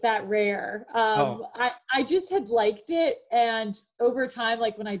idea it was that rare. Oh, I just had liked it, and over time,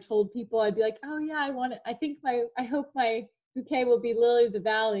 like when I told people, I'd be like, oh yeah, I want it. I hope my bouquet will be Lily of the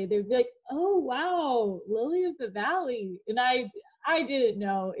Valley. They'd be like, oh wow, Lily of the Valley, and I didn't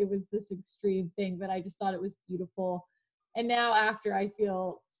know it was this extreme thing, but I just thought it was beautiful. And now after, I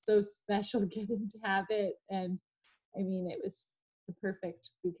feel so special getting to have it. And I mean, it was the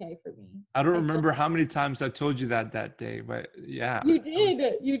perfect bouquet for me. I don't I still remember how many times I told you that day, but yeah. You It was,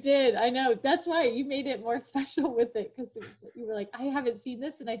 did. You did. I know. That's why you made it more special with it, because you were like, I haven't seen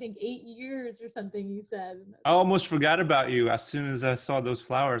this in I think 8 years or something. You said. I almost forgot about you as soon as I saw those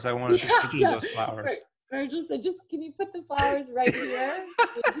flowers. I wanted to Yeah, picture yeah. those flowers. Virgil said, "Just can you put the flowers right here?"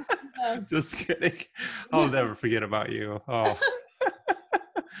 Just kidding. I'll Yeah. never forget about you. Oh.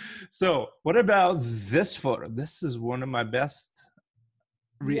 So, what about this photo? This is one of my best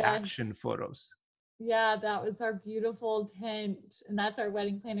Yes. reaction photos. Yeah, that was our beautiful tent, and that's our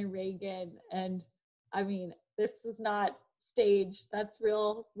wedding planner Reagan. And I mean, this was not staged. That's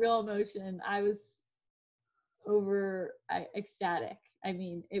real, real emotion. I was ecstatic. I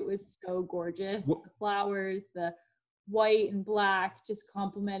mean, it was so gorgeous. What, The flowers, the white and black just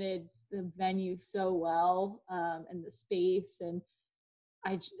complemented the venue so well, and the space. And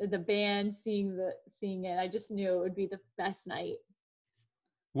the band seeing it, I just knew it would be the best night.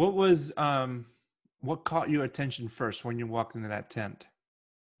 what was what caught your attention first when you walked into that tent?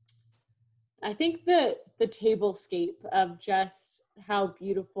 I think the tablescape of just how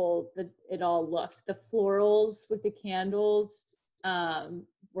beautiful it all looked. The florals with the candles, um,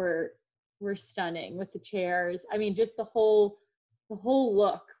 were were stunning with the chairs. I mean, just the whole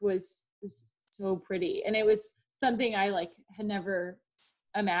look was so pretty, and it was something I like had never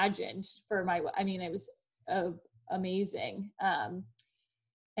imagined for my. I mean, it was amazing, and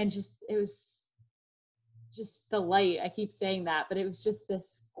just it was just the light. I keep saying that, but it was just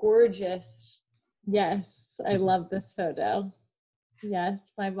this gorgeous. Yes, I love this photo.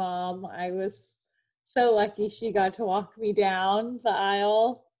 Yes, my mom. I was so lucky she got to walk me down the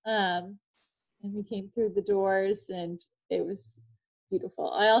aisle. And we came through the doors, and it was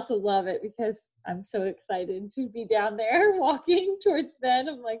beautiful. I also love it because I'm so excited to be down there walking towards Ben.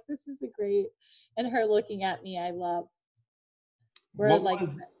 I'm like, this is a great, and her looking at me, I love. We're What like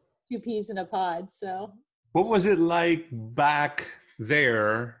was two peas in a pod. So what was it like back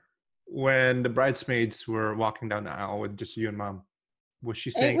there when the bridesmaids were walking down the aisle with just you and mom? Was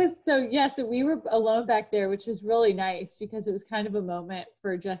she it saying, was so, yeah, so we were alone back there, which was really nice because it was kind of a moment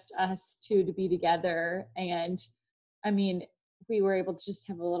for just us two to be together. And I mean, we were able to just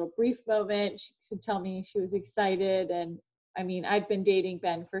have a little brief moment. She could tell me she was excited. And I mean, I've been dating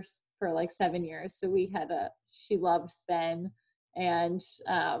Ben for like 7 years. So she loves Ben. And,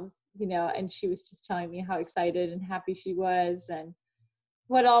 and she was just telling me how excited and happy she was, and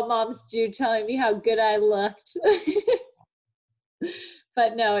what all moms do, telling me how good I looked.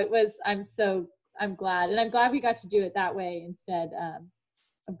 But no, I'm glad. And I'm glad we got to do it that way instead,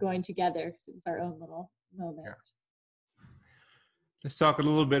 of going together, because it was our own little moment. yeah. Let's talk a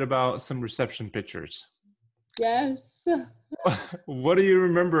little bit about some reception pictures. Yes. What do you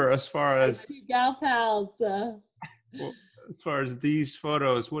remember My two gal pals. as far as these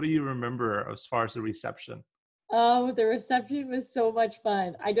photos? What do you remember as far as the reception? Oh, the reception was so much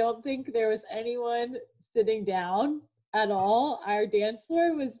fun. I don't think there was anyone sitting down at all. Our dance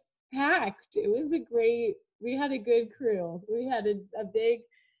floor was packed. We had a good crew. We had a big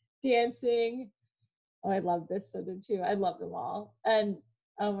dancing. Oh, I love this photo too. I love them all. And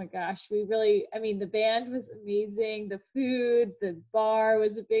oh my gosh, I mean, the band was amazing. The food, the bar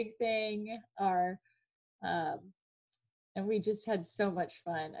was a big thing. Um, and we just had so much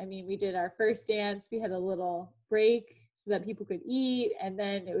fun. I mean, we did our first dance. We had a little break so that people could eat. And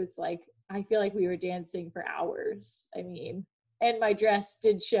then it was like, I feel like we were dancing for hours. I mean, and my dress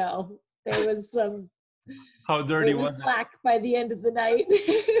did show. There was How dirty it was was it? black by the end of the night.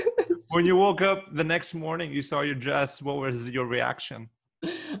 When you woke up the next morning, you saw your dress. What was your reaction?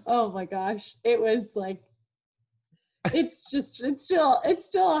 Oh my gosh. It was like, it's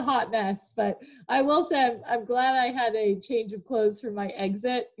still a hot mess. But I will say I'm glad I had a change of clothes for my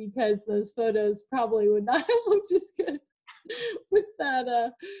exit, because those photos probably would not have looked as good with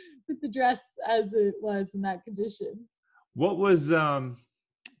the dress as it was in that condition. What was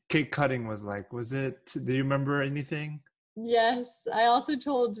cake cutting was like? Was it? Do you remember anything? Yes, I also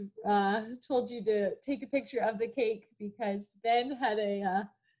told you to take a picture of the cake, because Ben had a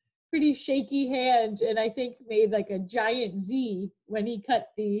pretty shaky hand, and I think made like a giant Z when he cut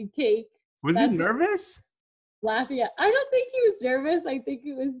the cake. Was he That's nervous? laughing at. I don't think he was nervous. I think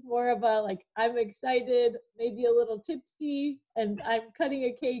it was more of a like, I'm excited, maybe a little tipsy, and I'm cutting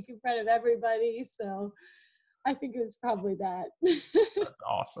a cake in front of everybody. So I think it was probably that. That's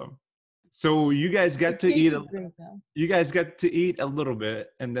awesome. So you guys The got to cake eat. was great though. You guys got to eat a little bit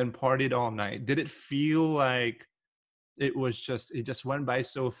and then partied all night. Did it feel like it just went by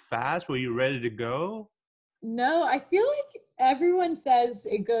so fast. Were you ready to go? No, I feel like everyone says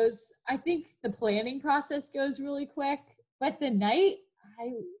it goes, I think the planning process goes really quick, but the night,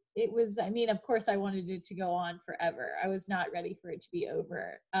 I I mean, of course I wanted it to go on forever. I was not ready for it to be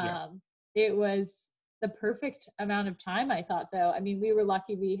over. Yeah. It was the perfect amount of time, I thought, though. I mean, we were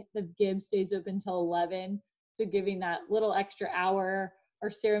lucky the Gibbs stays open till 11, so giving that little extra hour. Our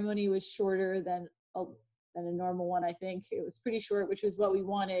ceremony was shorter than a normal one, I think. It was pretty short, which was what we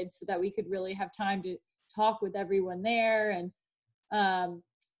wanted, so that we could really have time to talk with everyone there. Um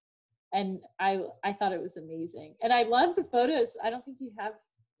and I thought it was amazing. And I love the photos. I don't think you have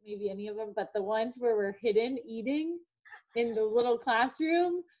maybe any of them, but the ones where we're hidden eating in the little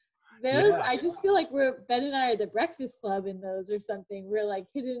classroom, those, Yeah. I just feel like Ben and I are the Breakfast Club in those or something. We're like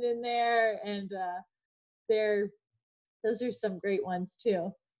hidden in there, and they're those are some great ones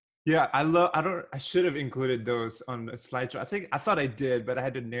too. Yeah, I should have included those on the slideshow. I thought I did, but I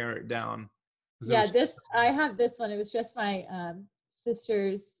had to narrow it down. 'Cause it Yeah, was this, I have this one. It was just my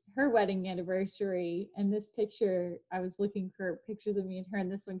sister's, her wedding anniversary, and this picture, I was looking for pictures of me and her,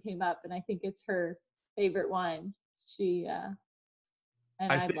 and this one came up, and I think it's her favorite one. She and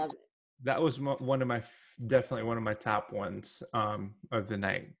I I think love it. that was one of my definitely one of my top ones of the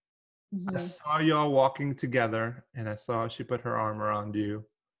night. I Hmm. saw y'all walking together, and I saw she put her arm around you.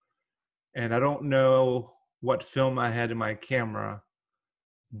 And I don't know what film I had in my camera,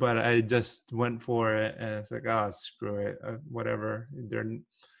 but I just went for it, and it's like, oh, screw it, whatever. They're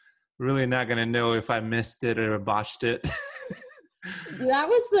really not gonna know if I missed it or botched it. That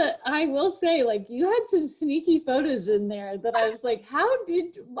was I will say, like, you had some sneaky photos in there that I was like, I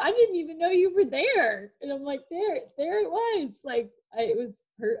didn't even know you were there. And I'm like, there it was. Like,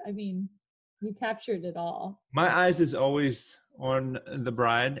 I mean, you captured it all. My eyes is always on the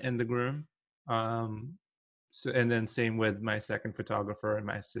bride and the groom. Um, so and then same with my second photographer and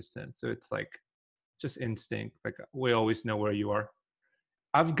my assistant. So it's like just instinct. Like we always know where you are.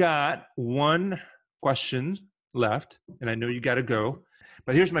 I've got one question left, and I know you got to go.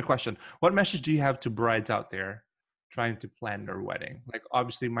 But here's my question: what message do you have to brides out there trying to plan their wedding? Like,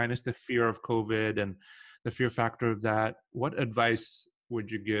 obviously, minus the fear of COVID and the fear factor of that, what advice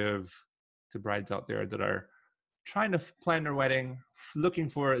would you give to brides out there that are trying to plan their wedding, looking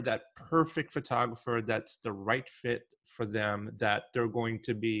for that perfect photographer that's the right fit for them, that they're going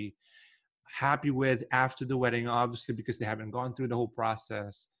to be happy with after the wedding, obviously, because they haven't gone through the whole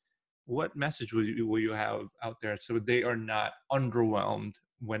process? What message will you have out there so they are not underwhelmed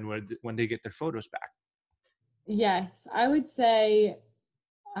when they get their photos back? Yes, I would say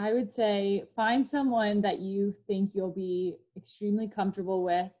find someone that you think you'll be extremely comfortable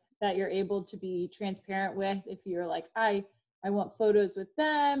with, that you're able to be transparent with. If you're like, I want photos with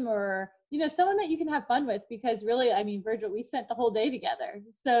them, or someone that you can have fun with, because really, I mean, Virgil, we spent the whole day together.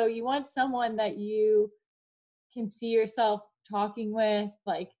 So you want someone that you can see yourself talking with,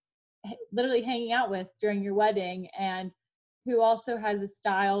 like literally hanging out with during your wedding, and who also has a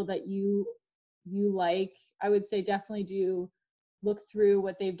style that you like. I would say definitely do look through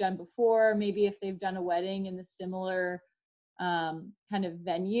what they've done before. Maybe if they've done a wedding in the similar kind of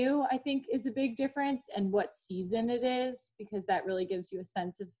venue, I think is a big difference, and what season it is, because that really gives you a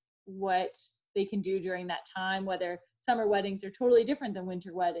sense of what they can do during that time. Whether summer weddings are totally different than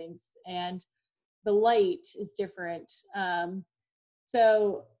winter weddings, and the light is different.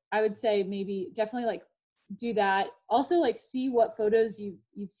 So I would say maybe definitely like do that. Also, like, see what photos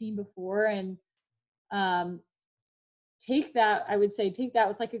you've seen before, and um, take that, I would say, take that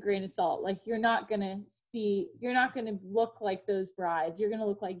with like a grain of salt. Like, you're not gonna look like those brides. You're gonna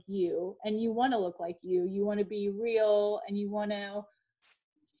look like you, and you want to look like you want to be real, and you want to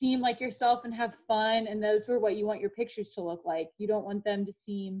seem like yourself and have fun, and those are what you want your pictures to look like. You don't want them to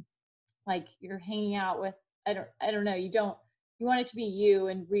seem like you're hanging out with, I don't know, you want it to be you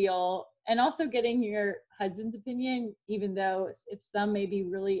and real. And also getting your husband's opinion, even though if some may be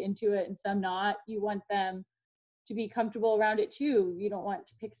really into it and some not, you want them to be comfortable around it too. You don't want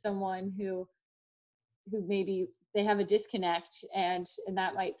to pick someone who maybe they have a disconnect, and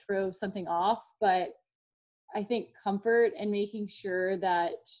that might throw something off. But I think comfort and making sure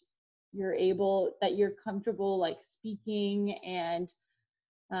that you're comfortable, like, speaking,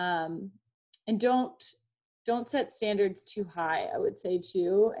 um, and don't set standards too high, I would say,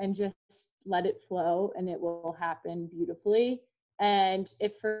 too, and just let it flow, and it will happen beautifully. And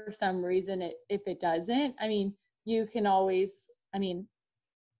if for some reason if it doesn't, I mean, you can always, I mean,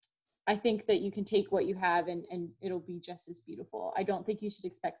 I think that you can take what you have, and it'll be just as beautiful. I don't think you should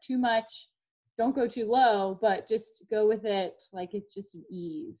expect too much. Don't go too low, but just go with it like it's just an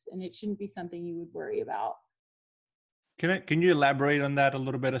ease, and it shouldn't be something you would worry about. Can you elaborate on that a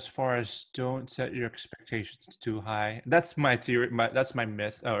little bit as far as don't set your expectations too high? That's my theory. That's my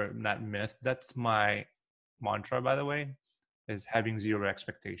myth, or not myth. That's my mantra, by the way, is having zero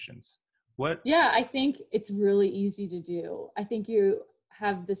expectations. What? Yeah, I think it's really easy to do. I think you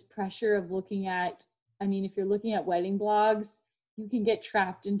have this pressure of looking at, I mean, if you're looking at wedding blogs, you can get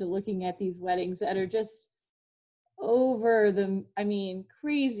trapped into looking at these weddings that are just over the, I mean,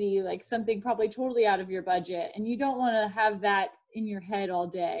 crazy, like something probably totally out of your budget. And you don't want to have that in your head all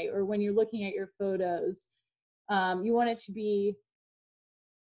day, or when you're looking at your photos. You want it to be,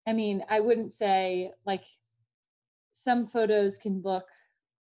 I mean, I wouldn't say like some photos can look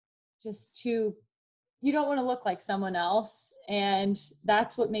just too, you don't want to look like someone else, and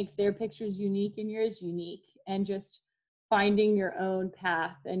that's what makes their pictures unique and yours unique, and just finding your own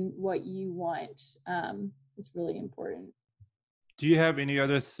path and what you want is really important. Do you have any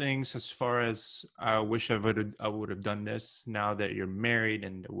other things as far as I wish I would have done this now that you're married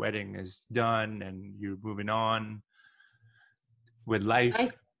and the wedding is done and you're moving on with life?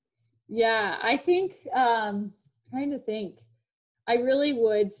 I Yeah, I think trying to think, I really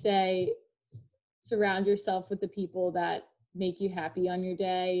would say surround yourself with the people that make you happy on your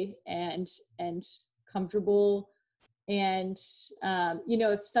day, and comfortable. And you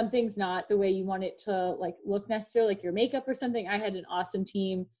know, if something's not the way you want it to like look necessarily, like your makeup or something, I had an awesome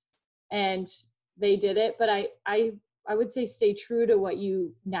team and they did it, but I would say stay true to what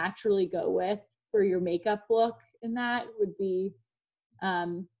you naturally go with for your makeup look, and that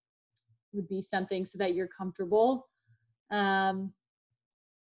um would be something so that you're comfortable. um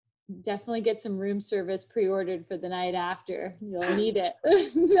Definitely get some room service pre-ordered for the night after. You'll need it.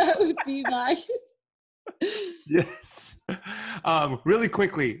 That would be my Yes. Really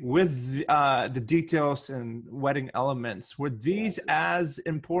quickly, with the details and wedding elements, were these as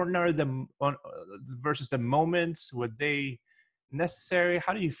important or versus the moments? Were they necessary?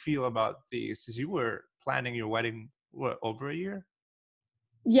 How do you feel about these? As you were planning your wedding, what, over a year?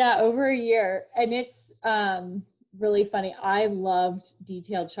 Yeah, over a year. And it's really funny. I loved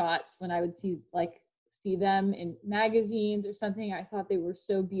detailed shots when I would see them in magazines or something. I thought they were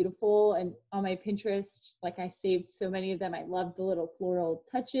so beautiful. And on my Pinterest, like I saved so many of them. I loved the little floral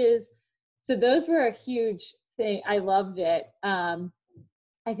touches. So those were a huge thing. I loved it.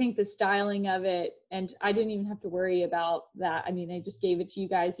 I think the styling of it, and I didn't even have to worry about that. I mean, I just gave it to you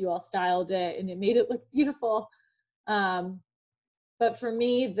guys. You all styled it and it made it look beautiful. Um, but for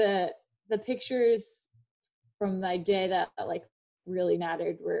me, the pictures from my day that like really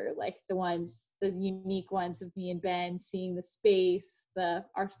mattered were like the unique ones of me and Ben seeing the space,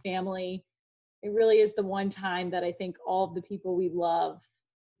 our family. It really is the one time that I think all of the people we love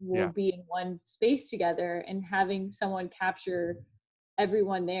will Yeah. be in one space together, and having someone capture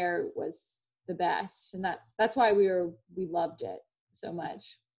everyone there was the best. And that's why we loved it so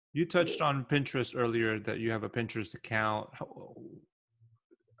much. You touched on Pinterest earlier, that you have a Pinterest account.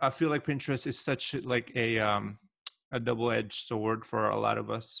 I feel like Pinterest is such like a double-edged sword for a lot of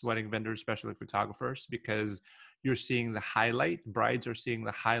us wedding vendors, especially photographers, because you're seeing the highlight. Brides are seeing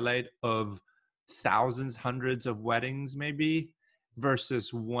the highlight of thousands, hundreds of weddings, maybe,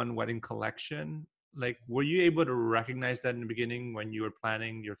 versus one wedding collection. Like, were you able to recognize that in the beginning when you were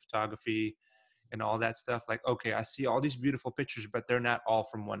planning your photography and all that stuff? Like, okay, I see all these beautiful pictures, but they're not all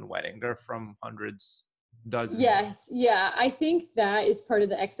from one wedding. They're from hundreds, dozens. Yes, yeah. I think that is part of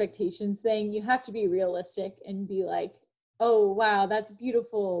the expectations thing. You have to be realistic and be like, oh, wow, that's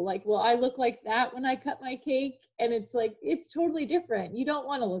beautiful. Like, well, I look like that when I cut my cake. And it's like, it's totally different. You don't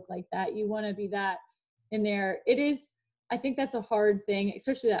want to look like that. You want to be that in there. It is, I think that's a hard thing,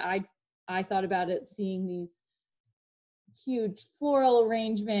 especially that I thought about it seeing these huge floral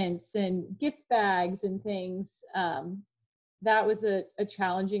arrangements and gift bags and things. That was a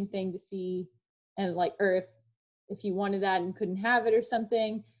challenging thing to see, and like, or if you wanted that and couldn't have it or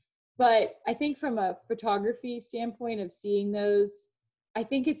something. But I think from a photography standpoint of seeing those, I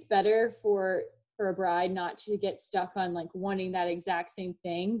think it's better for a bride not to get stuck on like wanting that exact same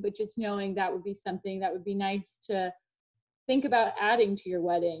thing, but just knowing that would be something that would be nice to think about adding to your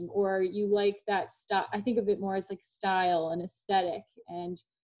wedding, or you like that stuff. I think of it more as like style and aesthetic and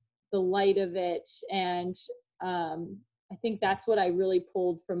the light of it. And I think that's what I really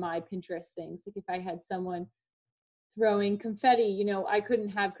pulled from my Pinterest things. Like if I had someone throwing confetti, you know, I couldn't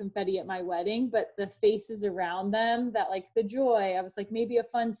have confetti at my wedding, but the faces around them, that like the joy, I was like, maybe a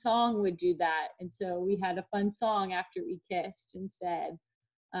fun song would do that. And so we had a fun song after we kissed instead.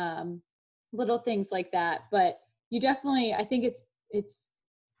 um, Little things like that. But you definitely, I think it's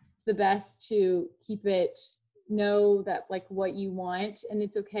the best to keep it know that like what you want, and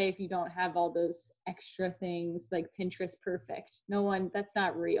it's okay if you don't have all those extra things like Pinterest perfect. No one, that's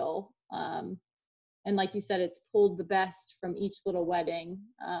not real. And like you said, it's pulled the best from each little wedding.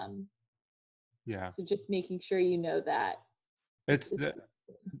 Yeah. So just making sure you know that It's the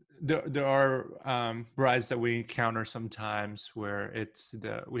there are brides that we encounter sometimes where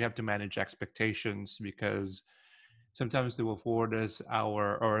we have to manage expectations, because sometimes they will forward us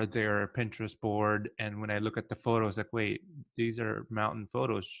their Pinterest board, and when I look at the photos, like, wait, these are mountain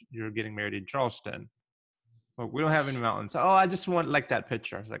photos. You're getting married in Charleston. Well, we don't have any mountains. Oh, I just want like that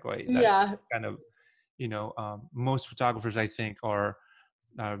picture. I was like, wait, that yeah. kind of, most photographers, I think, are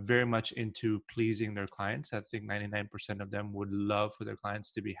very much into pleasing their clients. I think 99% of them would love for their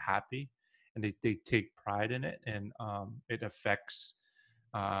clients to be happy, and they take pride in it, and it affects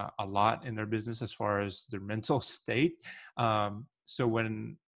a lot in their business as far as their mental state. So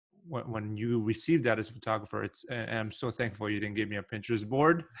when you receive that as a photographer, and I'm so thankful you didn't give me a Pinterest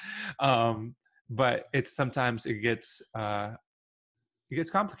board, but it's sometimes it gets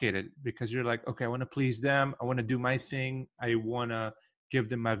complicated, because you're like, okay, I want to please them, I want to do my thing, I want to give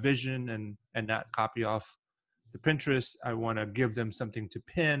them my vision and not copy off the Pinterest. I want to give them something to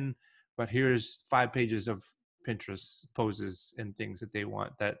pin, but here's 5 pages of Pinterest poses and things that they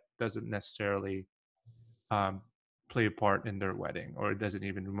want that doesn't necessarily um, play a part in their wedding, or it doesn't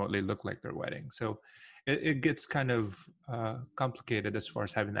even remotely look like their wedding. So it gets kind of complicated as far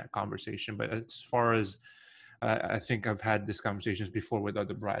as having that conversation. But as far as I think I've had these conversations before with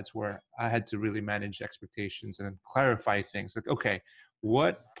other brides where I had to really manage expectations and clarify things like, okay,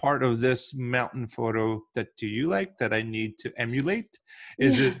 what part of this mountain photo that do you like that I need to emulate?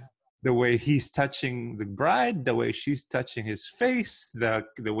 Is Yeah. it the way he's touching the bride, the way she's touching his face, the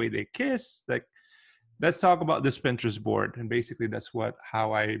way they kiss? Like, let's talk about this Pinterest board. And basically that's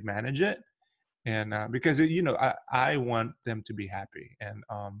how I manage it. And because I want them to be happy,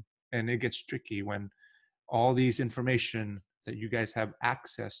 and it gets tricky when all these information that you guys have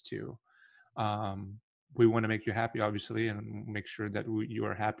access to. Um, we want to make you happy, obviously, and make sure that you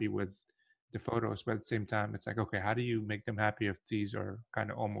are happy with the photos. But at the same time, it's like, okay, how do you make them happy if these are kind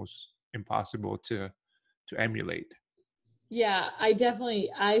of almost impossible to emulate? Yeah, I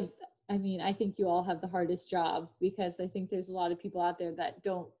mean, I think you all have the hardest job, because I think there's a lot of people out there that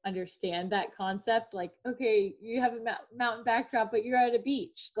don't understand that concept. Like, okay, you have a mountain backdrop, but you're at a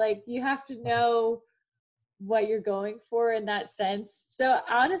beach. Like, you have to know what you're going for in that sense. So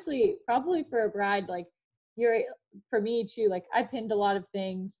honestly, probably for a bride, like you're, for me too, like I pinned a lot of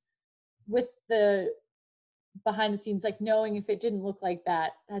things with the behind the scenes, like knowing if it didn't look like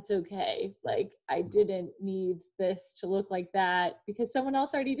that, that's okay. Like I didn't need this to look like that because someone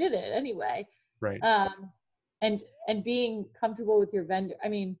else already did it anyway. Right. Um, and being comfortable with your vendor. I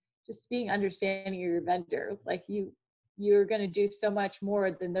mean, just being understanding of your vendor. Like you're going to do so much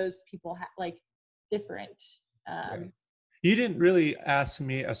more than those people like different. Right. Um, You didn't really ask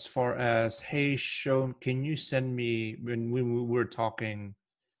me as far as, hey, can you send me, when we were talking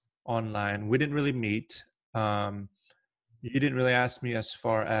online, we didn't really meet. Um, you didn't really ask me as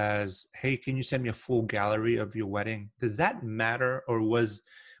far as, hey, can you send me a full gallery of your wedding? Does that matter? Or was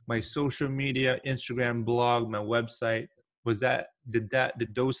my social media, Instagram, blog, my website,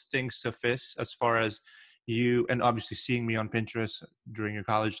 did those things suffice as far as you, and obviously seeing me on Pinterest during your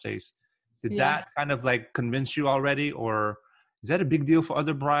college days, did yeah. that kind of like convince you already? Or is that a big deal for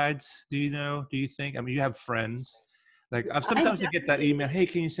other brides? Do you think? I mean, you have friends. Like I sometimes I get that definitely, email, hey,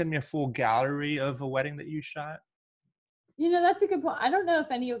 can you send me a full gallery of a wedding that you shot? that's a good point. I don't know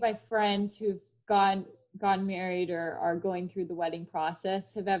if any of my friends who've gone married or are going through the wedding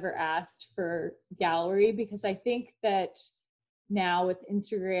process have ever asked for gallery, because I think that now with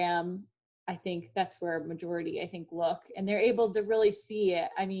Instagram, I think that's where a majority, I think, look, and they're able to really see it.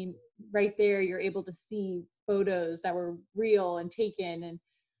 I mean, right there, you're able to see photos that were real and taken.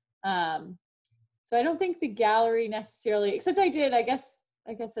 And so I don't think the gallery necessarily, except I guess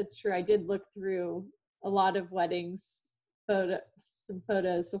that's true. I did look through a lot of weddings, some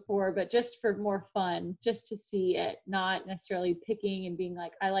photos before, but just for more fun, just to see it, not necessarily picking and being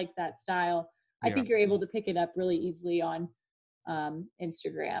like, I like that style. I Yeah. think you're able to pick it up really easily on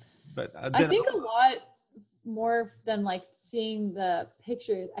Instagram. But I then think a lot more than like seeing the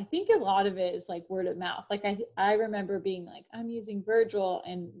pictures. I think a lot of it is like word of mouth. Like I remember being like, I'm using Virgil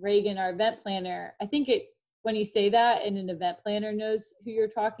and Reagan, our event planner. I think when you say that and an event planner knows who you're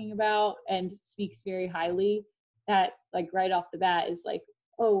talking about and speaks very highly, that like right off the bat is like,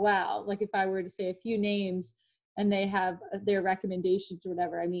 oh wow. Like if I were to say a few names and they have their recommendations or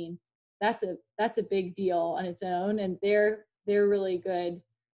whatever, I mean, that's a big deal on its own. And they're really good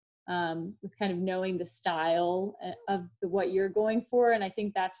with kind of knowing the style of what you're going for. And I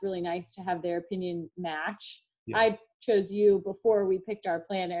think that's really nice to have their opinion match. Yeah. I chose you before we picked our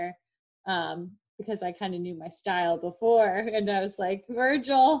planner, because I kind of knew my style before, and I was like,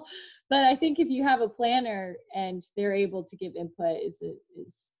 Virgil. But I think if you have a planner and they're able to give input,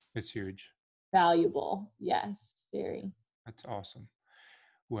 it's huge, valuable. Yes, very. That's awesome.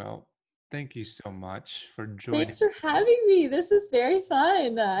 Well, thank you so much for joining. Thanks for having me. This was very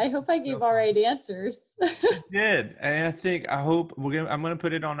fun. I hope I gave all right answers. You did. And I hope I'm going to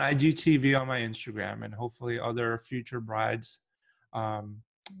put it on IGTV on my Instagram, and hopefully other future brides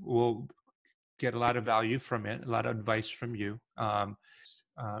will get a lot of value from it, a lot of advice from you.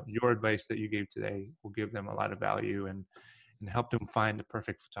 Your advice that you gave today will give them a lot of value and help them find the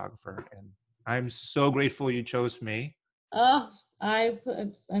perfect photographer. And I'm so grateful you chose me. Oh,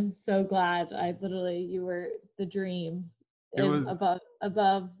 I'm so glad. You were the dream. It was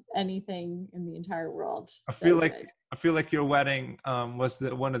above anything in the entire world. I feel like your wedding was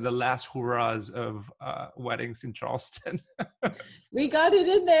one of the last hurrahs of weddings in Charleston. We got it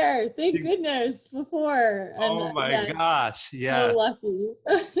in there, thank goodness, before. Oh my gosh, yeah. So lucky.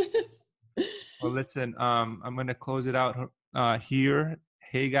 Well, listen, I'm going to close it out here.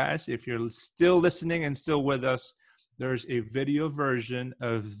 Hey guys, if you're still listening and still with us, there's a video version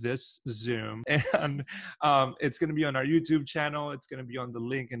of this Zoom, and it's going to be on our YouTube channel. It's going to be on the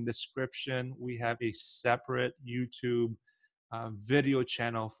link in description. We have a separate YouTube video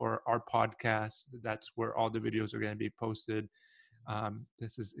channel for our podcast. That's where all the videos are going to be posted.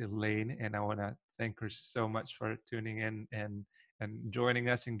 This is Elaine, and I want to thank her so much for tuning in and joining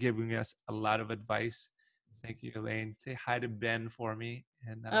us and giving us a lot of advice. Thank you, Elaine. Say hi to Ben for me.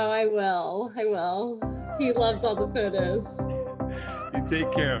 And I will. He loves all the photos. You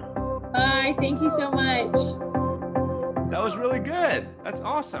take care. Bye. Thank you so much. That was really good. That's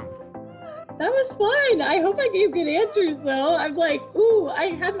awesome. That was fun. I hope I gave good answers, though. I'm like, ooh,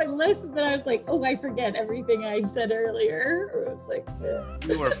 I had my list, and then I was like, oh, I forget everything I said earlier. I was like,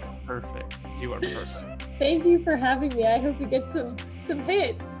 You were perfect. You are perfect. Thank you for having me. I hope we get some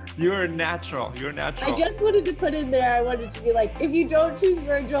hits. You're natural. I just wanted to put in there, I wanted to be like, if you don't choose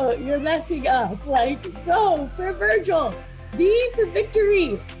Virgil, you're messing up. Like, go for Virgil. V for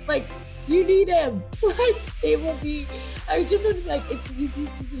victory. Like, you need him. Like, it will be, I just want to be like, it's the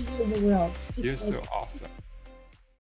easiest decision in the world. You're so awesome.